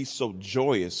what could be so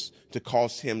joyous to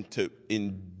cause him to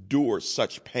endure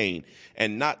such pain,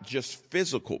 and not just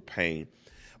physical pain,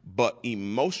 but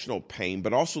emotional pain,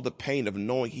 but also the pain of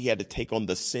knowing he had to take on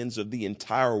the sins of the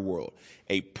entire world.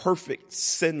 A perfect,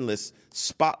 sinless,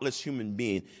 spotless human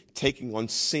being taking on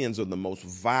sins of the most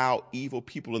vile, evil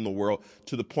people in the world,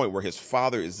 to the point where his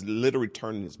father is literally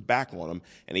turning his back on him,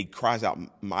 and he cries out,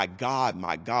 my God,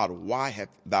 why have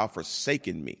thou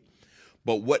forsaken me?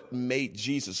 But what made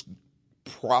Jesus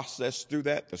process through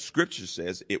that? The scripture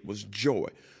says it was joy.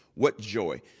 What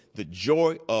joy? The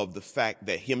joy of the fact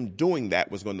that him doing that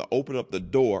was going to open up the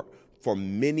door for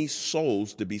many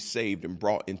souls to be saved and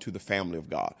brought into the family of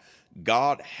God.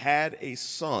 God had a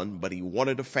son, but he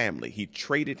wanted a family. He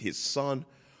traded his son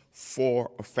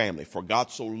for a family. For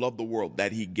God so loved the world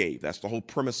that he gave. That's the whole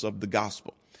premise of the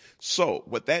gospel. So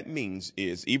what that means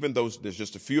is, even though there's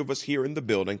just a few of us here in the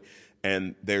building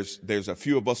and there's a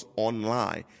few of us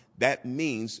online, that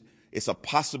means it's a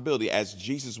possibility. As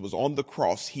Jesus was on the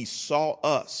cross, he saw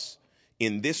us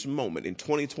in this moment in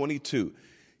 2022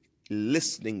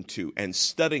 listening to and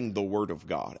studying the word of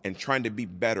God and trying to be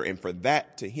better. And for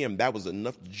that, to him, that was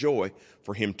enough joy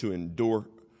for him to endure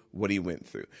what he went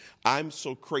through. I'm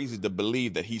so crazy to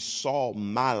believe that he saw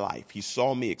my life. He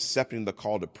saw me accepting the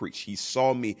call to preach. He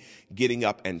saw me getting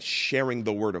up and sharing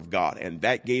the word of God. And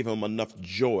that gave him enough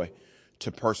joy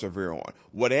to persevere on.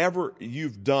 Whatever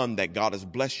you've done that God has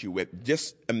blessed you with,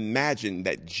 just imagine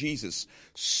that Jesus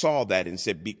saw that and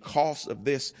said, because of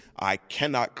this, I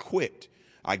cannot quit.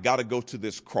 I got to go to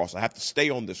this cross. I have to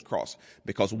stay on this cross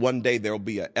because one day there'll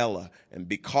be a Ella. And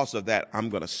because of that, I'm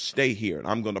going to stay here and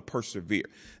I'm going to persevere.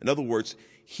 In other words,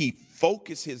 he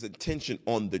focused his attention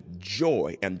on the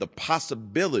joy and the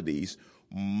possibilities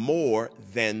more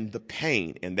than the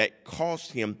pain. And that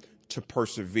caused him to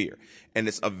persevere. And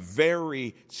it's a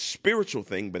very spiritual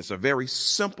thing, but it's a very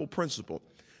simple principle.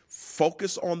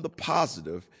 Focus on the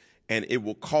positive and it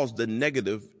will cause the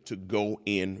negative to go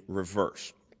in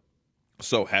reverse.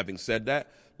 So having said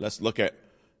that, let's look at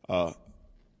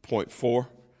point 4.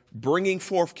 Bringing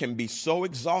forth can be so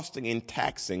exhausting and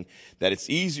taxing that it's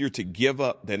easier to give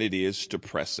up than it is to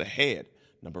press ahead.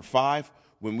 Number 5,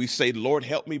 when we say, Lord,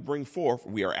 help me bring forth,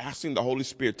 we are asking the Holy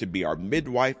Spirit to be our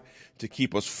midwife, to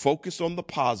keep us focused on the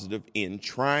positive in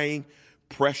trying,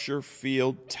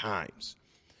 pressure-filled times.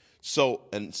 So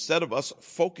instead of us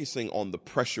focusing on the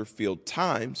pressure-filled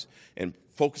times and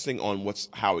focusing on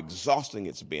how exhausting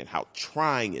it's been, how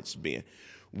trying it's been,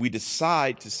 we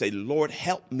decide to say, Lord,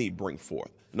 help me bring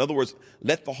forth. In other words,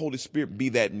 let the Holy Spirit be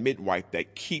that midwife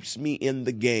that keeps me in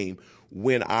the game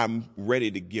when I'm ready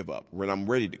to give up, when I'm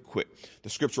ready to quit. The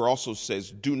scripture also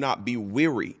says, do not be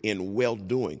weary in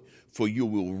well-doing, for you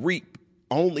will reap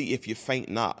only if you faint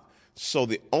not. So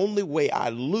the only way I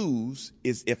lose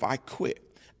is if I quit.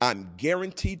 I'm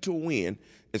guaranteed to win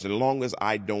as long as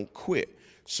I don't quit.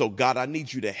 So God, I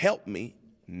need you to help me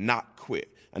not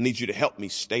quit. I need you to help me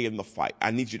stay in the fight.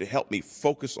 I need you to help me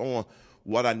focus on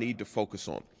what I need to focus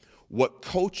on. What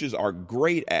coaches are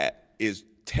great at is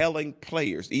telling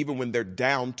players, even when they're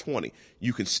down 20,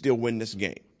 you can still win this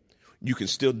game. You can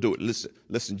still do it.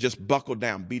 Listen, just buckle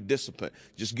down, be disciplined.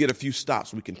 Just get a few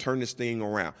stops. We can turn this thing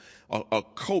around. A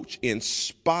coach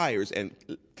inspires and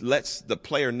lets the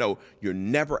player know you're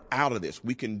never out of this.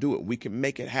 We can do it. We can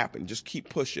make it happen. Just keep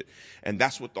pushing. And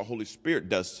that's what the Holy Spirit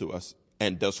does to us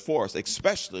and does for us,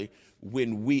 especially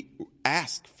when we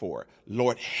ask for it.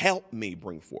 Lord, help me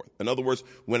bring forth. In other words,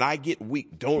 when I get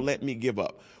weak, don't let me give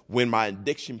up. When my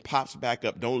addiction pops back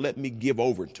up, don't let me give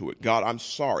over to it. God, I'm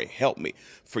sorry. Help me.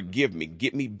 Forgive me.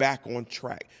 Get me back on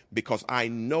track, because I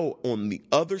know on the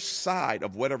other side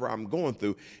of whatever I'm going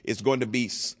through is going to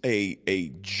be a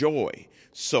joy.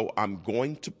 So I'm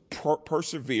going to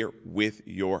persevere with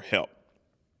your help.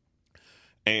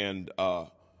 And I'm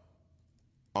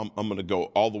going to go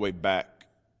all the way back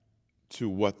to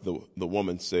what the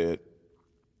woman said.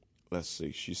 Let's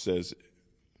see. She says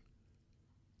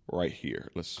right here.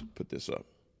 Let's put this up.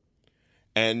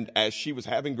 And as she was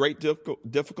having great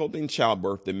difficulty in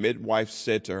childbirth, the midwife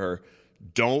said to her,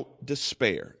 don't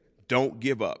despair. Don't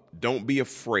give up. Don't be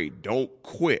afraid. Don't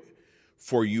quit,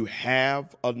 for you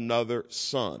have another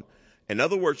son. In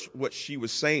other words, what she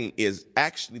was saying is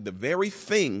actually the very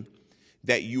thing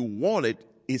that you wanted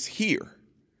is here.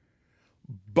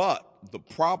 But the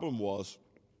problem was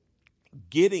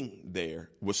getting there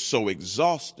was so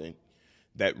exhausting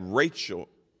that Rachel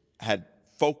had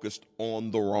focused on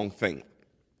the wrong thing.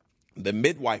 The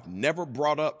midwife never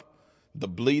brought up the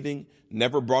bleeding,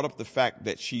 never brought up the fact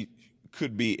that she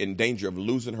could be in danger of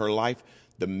losing her life.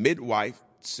 The midwife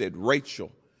said,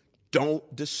 Rachel, don't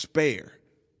despair.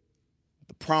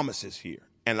 The promise is here.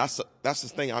 And that's the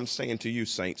thing I'm saying to you,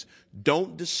 saints.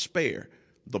 Don't despair.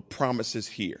 The promise is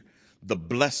here. The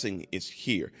blessing is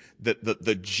here.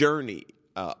 The journey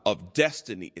of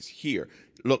destiny is here.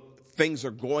 Look, things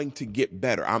are going to get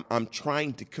better. I'm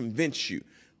trying to convince you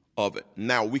of it.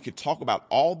 Now, we could talk about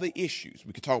all the issues.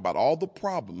 We could talk about all the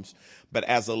problems. But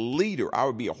as a leader, I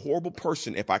would be a horrible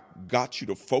person if I got you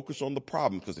to focus on the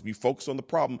problem. Because if you focus on the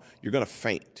problem, you're going to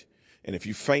faint. And if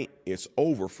you faint, it's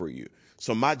over for you.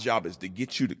 So my job is to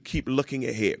get you to keep looking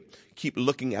ahead, keep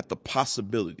looking at the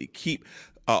possibility, keep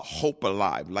hope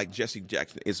alive, like Jesse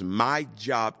Jackson. It's my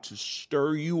job to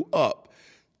stir you up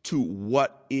to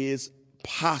what is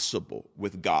possible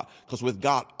with God. Because with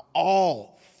God,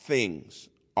 all things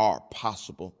are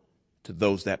possible to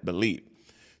those that believe.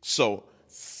 So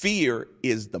fear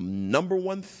is the number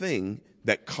one thing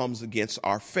that comes against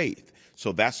our faith.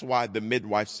 So that's why the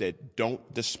midwife said,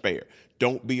 don't despair.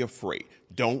 Don't be afraid.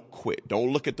 Don't quit.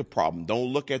 Don't look at the problem.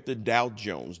 Don't look at the Dow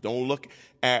Jones. Don't look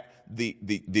at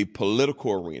the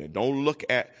political arena. Don't look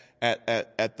at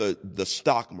the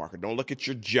stock market. Don't look at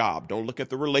your job. Don't look at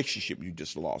the relationship you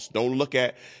just lost. Don't look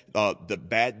at the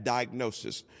bad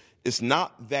diagnosis. It's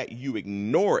not that you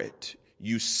ignore it.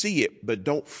 You see it, but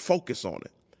don't focus on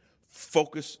it.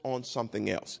 Focus on something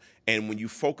else. And when you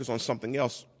focus on something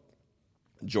else,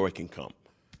 joy can come.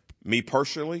 Me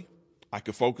personally, I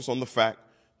could focus on the fact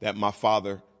that my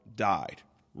father died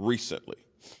recently.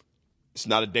 It's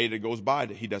not a day that goes by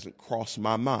that he doesn't cross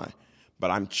my mind, but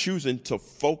I'm choosing to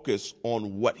focus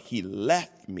on what he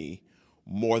left me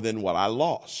more than what I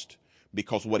lost,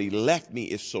 because what he left me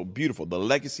is so beautiful. The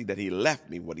legacy that he left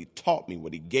me, what he taught me,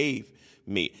 what he gave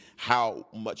me, how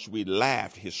much we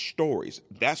laughed, his stories.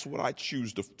 That's what I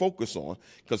choose to focus on,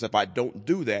 because if I don't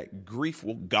do that, grief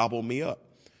will gobble me up.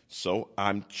 So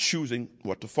I'm choosing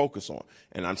what to focus on.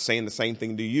 And I'm saying the same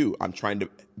thing to you. I'm trying to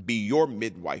be your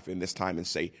midwife in this time and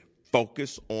say,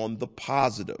 focus on the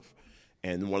positive.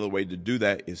 And one of the ways to do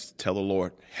that is tell the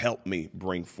Lord, help me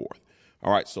bring forth.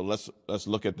 All right, so let's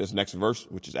look at this next verse,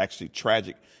 which is actually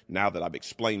tragic now that I've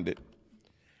explained it.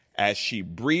 As she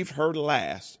breathed her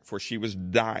last, for she was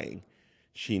dying,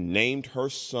 she named her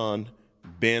son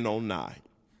Ben-Oni.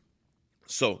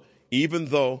 So even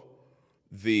though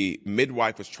the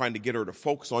midwife was trying to get her to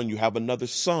focus on, you have another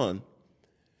son,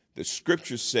 the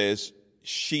scripture says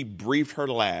she breathed her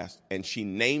last and she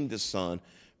named the son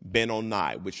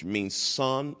Ben-Oni, which means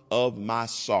son of my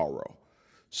sorrow.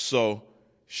 So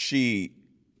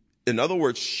in other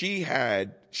words, she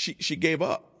gave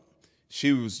up.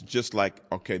 She was just like,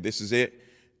 okay, this is it.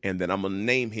 And then I'm going to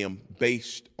name him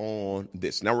based on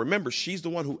this. Now, remember, she's the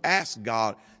one who asked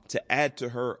God to add to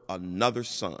her another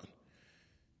son.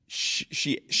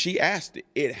 She asked it.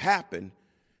 It happened,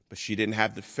 but she didn't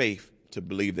have the faith to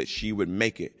believe that she would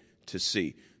make it to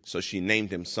see. So she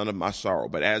named him son of my sorrow.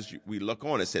 But as we look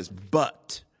on, it says,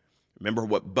 but. Remember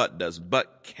what but does.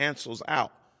 But cancels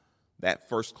out that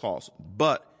first clause.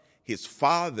 But his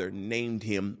father named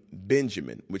him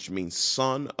Benjamin, which means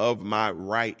son of my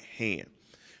right hand.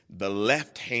 The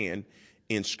left hand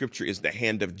in scripture is the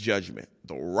hand of judgment.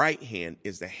 The right hand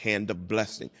is the hand of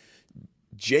blessing.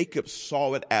 Jacob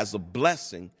saw it as a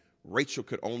blessing. Rachel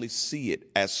could only see it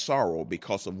as sorrow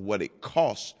because of what it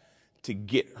cost to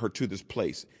get her to this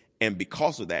place. And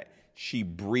because of that, she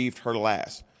breathed her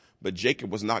last. But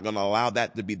Jacob was not going to allow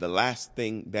that to be the last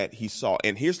thing that he saw.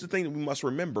 And here's the thing that we must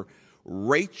remember.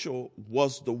 Rachel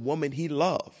was the woman he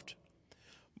loved.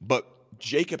 But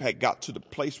Jacob had got to the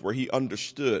place where he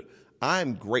understood,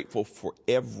 I'm grateful for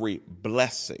every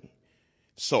blessing.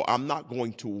 So I'm not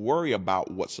going to worry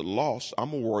about what's lost. I'm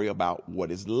going to worry about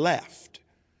what is left.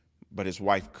 But his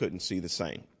wife couldn't see the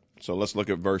same. So let's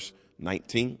look at verse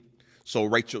 19. So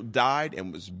Rachel died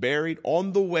and was buried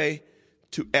on the way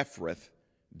to Ephrath,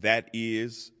 that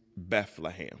is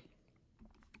Bethlehem.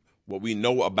 What we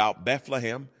know about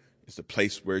Bethlehem is the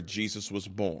place where Jesus was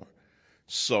born.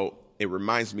 So it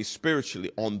reminds me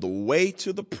spiritually, on the way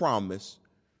to the promise,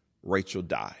 Rachel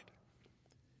died.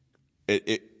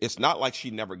 It's not like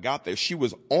she never got there. She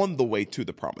was on the way to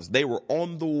the promise. They were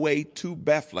on the way to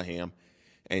Bethlehem,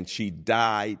 and she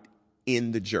died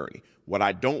in the journey. What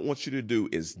I don't want you to do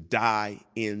is die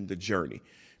in the journey,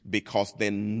 because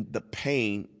then the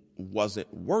pain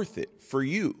wasn't worth it for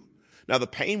you. Now, the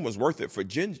pain was worth it for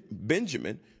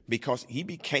Benjamin because he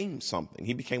became something.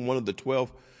 He became one of the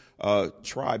 12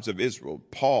 tribes of Israel.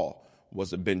 Paul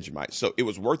was a Benjamite. So it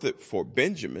was worth it for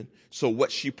Benjamin. So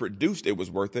what she produced, it was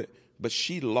worth it, but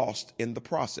she lost in the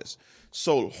process.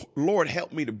 So Lord,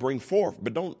 help me to bring forth,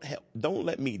 but don't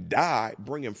let me die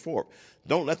bringing forth.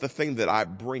 Don't let the thing that I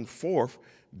bring forth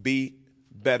be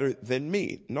better than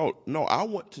me. No, I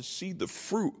want to see the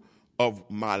fruit of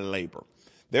my labor.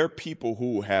 There are people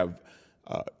who have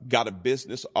got a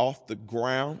business off the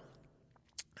ground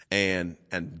and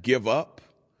give up.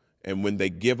 And when they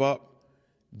give up,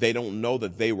 they don't know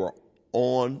that they were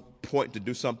on point to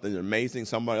do something amazing.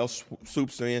 Somebody else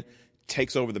swoops in,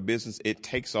 takes over the business. It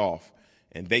takes off.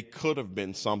 And they could have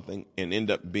been something and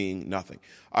end up being nothing.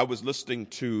 I was listening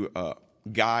to a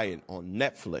guy on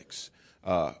Netflix,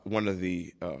 one of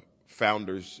the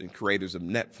founders and creators of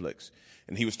Netflix,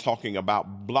 and he was talking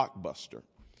about Blockbuster.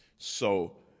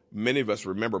 So many of us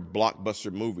remember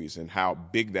Blockbuster movies and how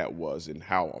big that was, and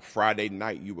how a Friday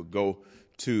night you would go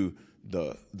to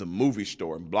the movie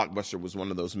store, and Blockbuster was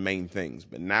one of those main things.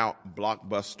 But now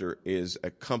Blockbuster is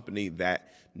a company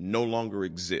that no longer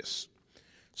exists.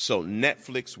 So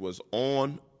Netflix was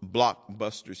on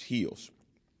Blockbuster's heels,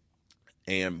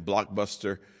 and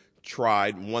Blockbuster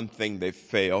tried one thing, they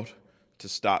failed to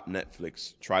stop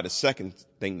Netflix, tried a second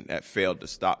thing that failed to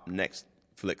stop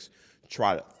Netflix,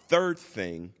 tried a third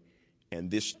thing, and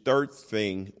this third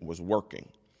thing was working.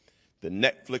 The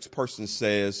Netflix person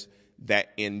says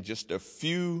that in just a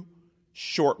few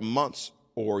short months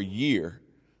or a year,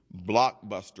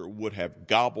 Blockbuster would have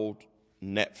gobbled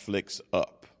Netflix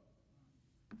up.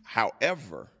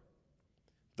 However,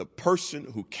 the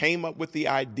person who came up with the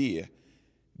idea,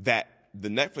 that the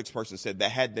Netflix person said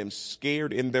that had them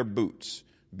scared in their boots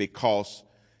because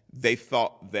they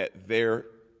thought that their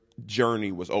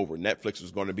journey was over. Netflix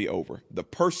was going to be over. The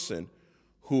person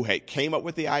who had came up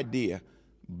with the idea,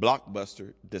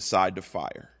 Blockbuster decided to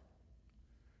fire.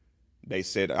 They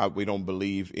said, we don't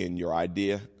believe in your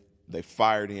idea. They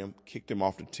fired him, kicked him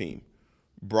off the team,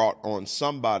 brought on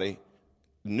somebody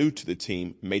new to the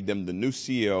team, made them the new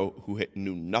CEO who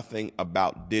knew nothing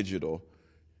about digital,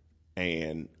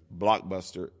 and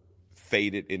Blockbuster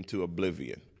faded into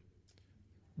oblivion.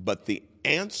 But the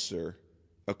answer,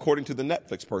 according to the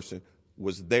Netflix person,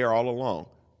 was there all along,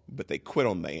 but they quit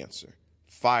on the answer,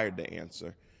 fired the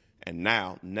answer, and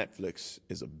now Netflix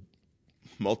is a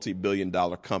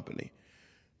multi-billion-dollar company.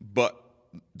 But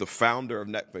the founder of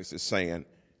Netflix is saying,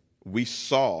 we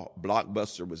saw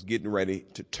Blockbuster was getting ready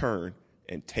to turn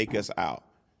and take us out,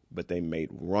 but they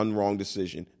made one wrong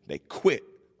decision. They quit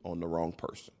on the wrong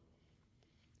person.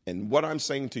 And what I'm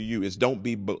saying to you is, don't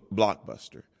be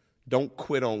Blockbuster. Don't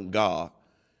quit on God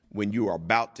when you are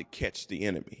about to catch the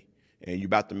enemy and you're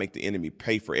about to make the enemy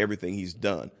pay for everything he's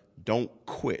done. Don't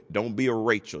quit. Don't be a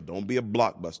Rachel. Don't be a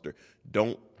Blockbuster.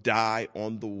 Don't die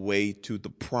on the way to the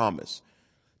promise.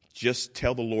 Just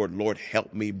tell the Lord, Lord,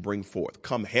 help me bring forth.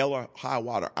 Come hell or high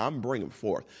water, I'm bringing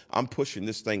forth. I'm pushing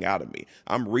this thing out of me.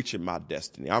 I'm reaching my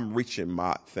destiny. I'm reaching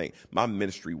my thing. My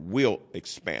ministry will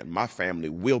expand. My family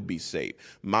will be saved.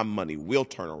 My money will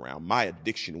turn around. My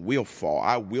addiction will fall.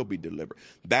 I will be delivered.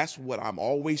 That's what I'm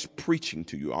always preaching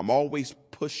to you. I'm always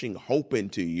pushing hope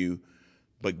into you.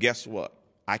 But guess what?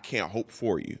 I can't hope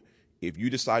for you. If you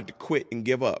decide to quit and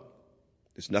give up,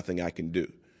 there's nothing I can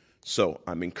do. So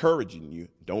I'm encouraging you,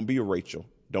 don't be a Rachel,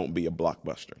 don't be a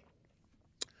Blockbuster.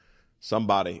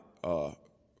 Somebody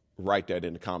write that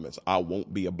in the comments. I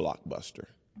won't be a Blockbuster.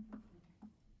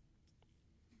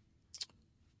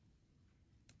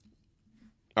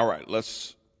 All right,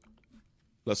 let's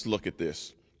look at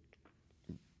this.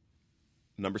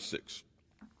 Number 6.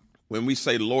 When we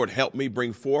say, Lord, help me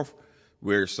bring forth,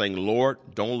 we're saying, Lord,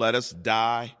 don't let us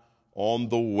die on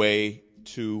the way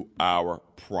to our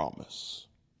promise.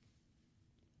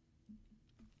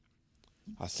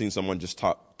 I seen someone just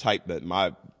type that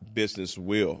my business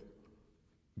will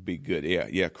be good.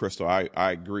 Yeah, Crystal, I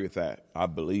agree with that. I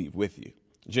believe with you.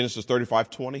 Genesis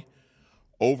 35:20.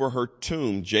 Over her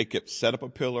tomb, Jacob set up a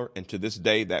pillar, and to this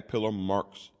day that pillar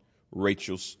marks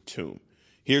Rachel's tomb.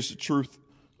 Here's the truth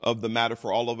of the matter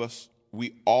for all of us.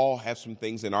 We all have some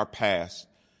things in our past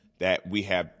that we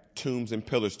have tombs and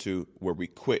pillars to where we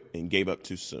quit and gave up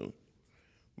too soon.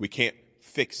 We can't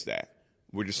fix that.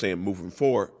 We're just saying moving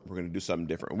forward, we're going to do something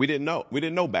different. We didn't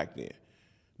know back then,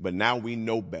 but now we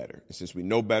know better. And since we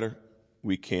know better,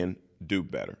 we can do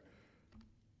better.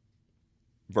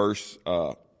 Verse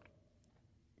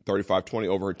 35:20,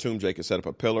 over her tomb, Jacob set up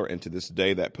a pillar, and to this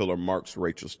day that pillar marks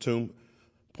Rachel's tomb.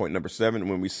 Point number 7,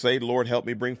 when we say, Lord, help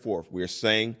me bring forth, we're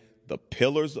saying the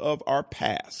pillars of our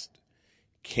past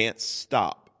can't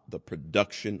stop the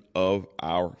production of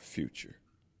our future.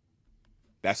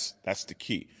 That's the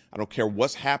key. I don't care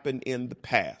what's happened in the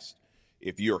past.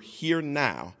 If you're here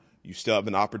now, you still have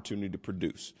an opportunity to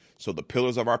produce. So the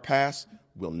pillars of our past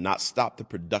will not stop the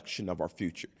production of our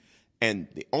future. And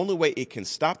the only way it can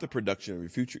stop the production of your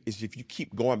future is if you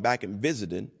keep going back and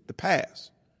visiting the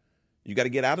past. You got to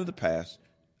get out of the past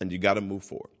and you got to move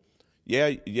forward. Yeah,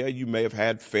 you may have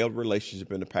had failed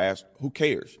relationship in the past. Who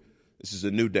cares? This is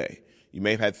a new day. You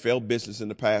may have had failed business in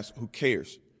the past. Who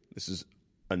cares? This is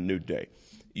a new day.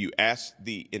 You ask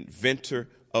the inventor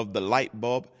of the light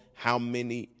bulb how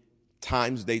many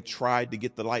times they tried to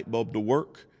get the light bulb to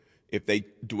work. If they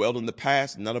dwelled in the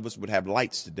past, none of us would have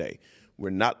lights today. We're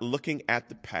not looking at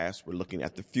the past. We're looking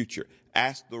at the future.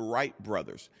 Ask the Wright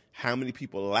brothers how many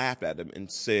people laughed at them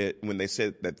and said when they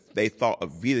said that they thought a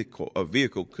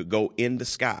vehicle could go in the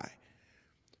sky.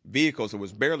 Vehicles, it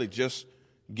was barely just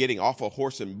getting off a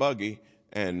horse and buggy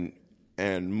and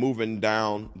moving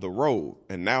down the road.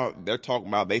 And now they're talking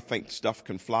about they think stuff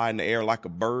can fly in the air like a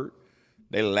bird.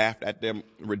 They laughed at them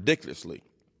ridiculously.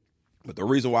 But the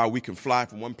reason why we can fly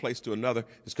from one place to another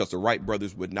is because the Wright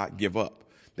brothers would not give up.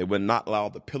 They would not allow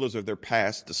the pillars of their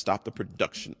past to stop the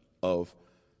production of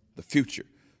the future.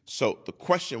 So the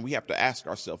question we have to ask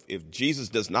ourselves, if Jesus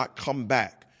does not come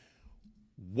back,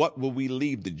 what will we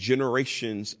leave the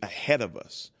generations ahead of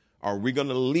us? Are we going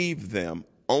to leave them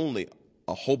only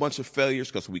a whole bunch of failures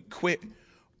because we quit?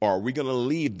 Or are we going to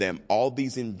leave them all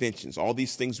these inventions, all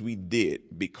these things we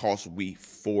did because we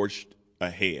forged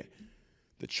ahead?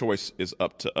 The choice is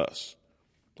up to us.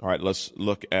 All right, let's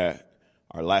look at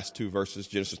our last two verses,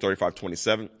 Genesis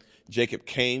 35:27. Jacob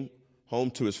came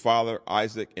home to his father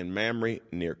Isaac in Mamre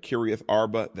near Kiriath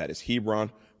Arba, that is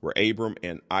Hebron, where Abram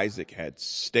and Isaac had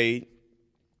stayed.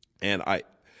 And I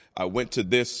went to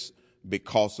this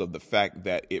because of the fact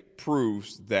that it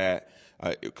proves that,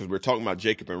 because we're talking about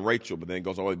Jacob and Rachel, but then it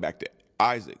goes all the way back to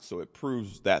Isaac. So it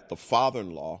proves that the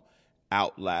father-in-law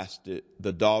outlasted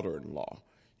the daughter-in-law.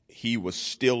 He was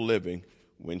still living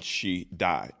when she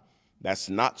died. That's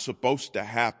not supposed to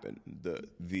happen.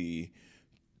 The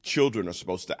children are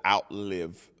supposed to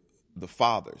outlive the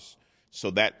fathers. So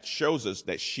that shows us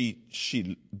that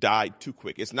she died too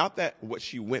quick. It's not that what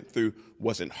she went through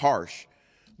wasn't harsh,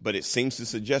 but it seems to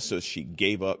suggest us she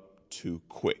gave up too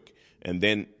quick. And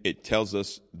then it tells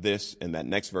us this in that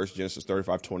next verse, Genesis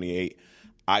 35:28,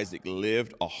 Isaac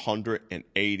lived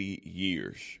 180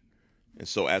 years. And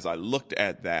so as I looked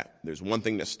at that, there's one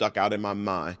thing that stuck out in my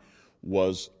mind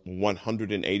was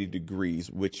 180 degrees,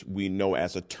 which we know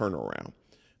as a turnaround.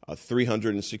 A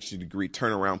 360-degree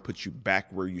turnaround puts you back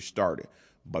where you started,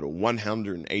 but a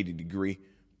 180-degree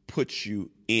puts you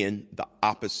in the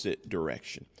opposite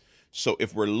direction. So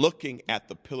if we're looking at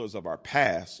the pillars of our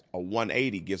past, a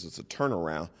 180 gives us a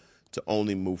turnaround to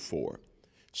only move forward.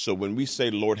 So when we say,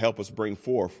 Lord, help us bring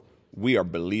forth, we are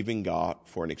believing God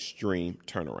for an extreme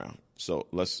turnaround. So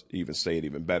let's even say it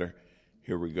even better.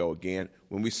 Here we go again.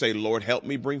 When we say, Lord, help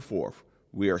me bring forth,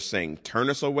 we are saying, turn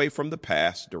us away from the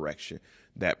past direction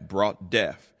that brought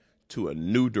death to a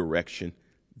new direction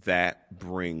that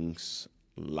brings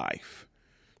life.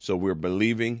 So we're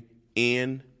believing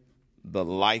in the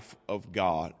life of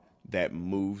God that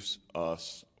moves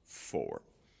us forward.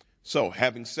 So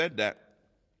having said that,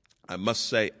 I must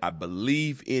say I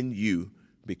believe in you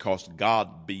because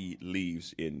God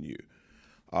believes in you.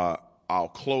 I'll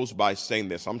close by saying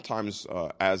this. Sometimes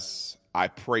as I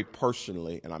pray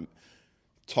personally and I'm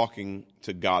talking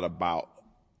to God about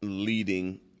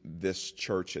leading this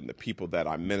church and the people that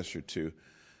I minister to,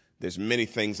 there's many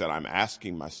things that I'm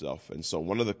asking myself. And so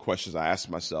one of the questions I ask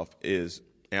myself is,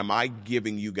 am I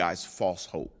giving you guys false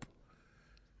hope?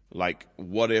 Like,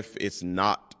 what if it's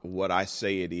not what I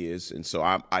say it is? And so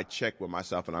I check with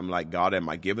myself and I'm like, God, am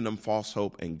I giving them false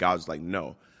hope? And God's like,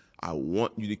 no, I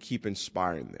want you to keep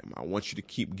inspiring them. I want you to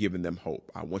keep giving them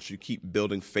hope. I want you to keep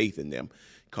building faith in them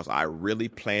because I really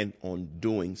plan on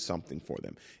doing something for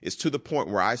them. It's to the point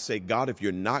where I say, God, if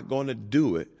you're not going to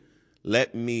do it,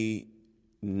 let me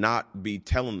not be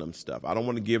telling them stuff. I don't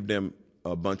want to give them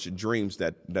a bunch of dreams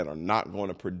that are not going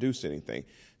to produce anything.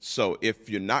 So if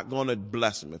you're not going to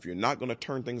bless them, if you're not going to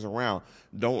turn things around,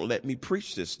 don't let me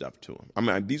preach this stuff to them. I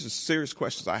mean, these are serious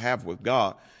questions I have with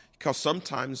God because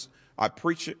sometimes I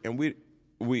preach it and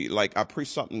we like I preach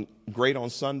something great on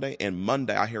Sunday and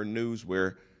Monday I hear news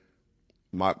where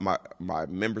my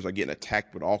members are getting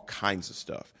attacked with all kinds of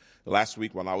stuff. Last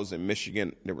week when I was in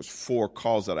Michigan, there was 4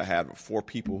 calls that I had with 4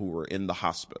 people who were in the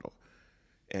hospital.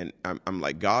 And I'm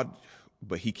like, God,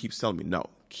 but he keeps telling me, no,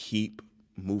 keep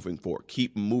moving forward.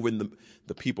 Keep moving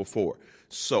the people forward.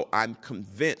 So I'm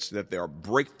convinced that there are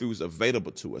breakthroughs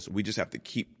available to us. We just have to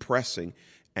keep pressing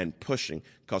and pushing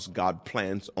because God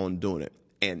plans on doing it.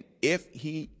 And if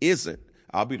he isn't,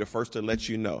 I'll be the first to let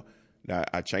you know,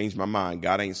 I changed my mind.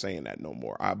 God ain't saying that no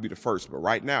more. I'll be the first. But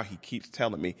right now, he keeps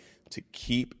telling me to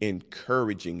keep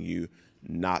encouraging you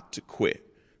not to quit.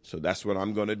 So that's what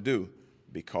I'm going to do,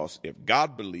 because if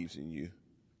God believes in you,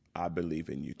 I believe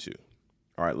in you too.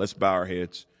 All right, let's bow our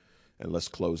heads and let's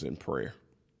close in prayer.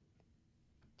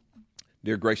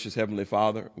 Dear gracious Heavenly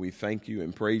Father, we thank you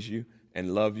and praise you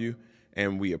and love you,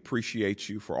 and we appreciate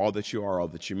you for all that you are, all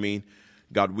that you mean.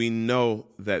 God, we know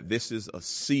that this is a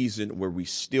season where we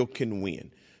still can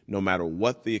win, no matter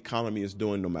what the economy is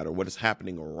doing, no matter what is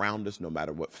happening around us, no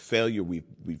matter what failure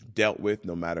we've dealt with,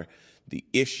 no matter the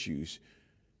issues.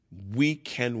 We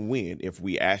can win if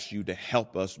we ask you to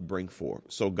help us bring forth.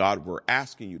 So, God, we're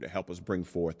asking you to help us bring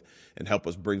forth and help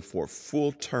us bring forth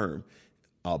full term,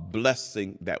 a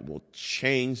blessing that will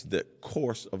change the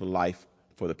course of life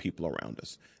for the people around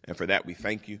us. And for that, we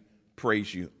thank you,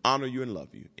 praise you, honor you, and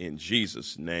love you. In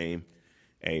Jesus' name,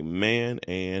 amen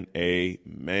and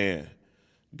amen.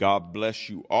 God bless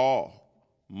you all.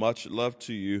 Much love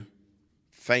to you.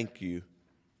 Thank you.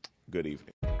 Good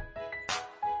evening.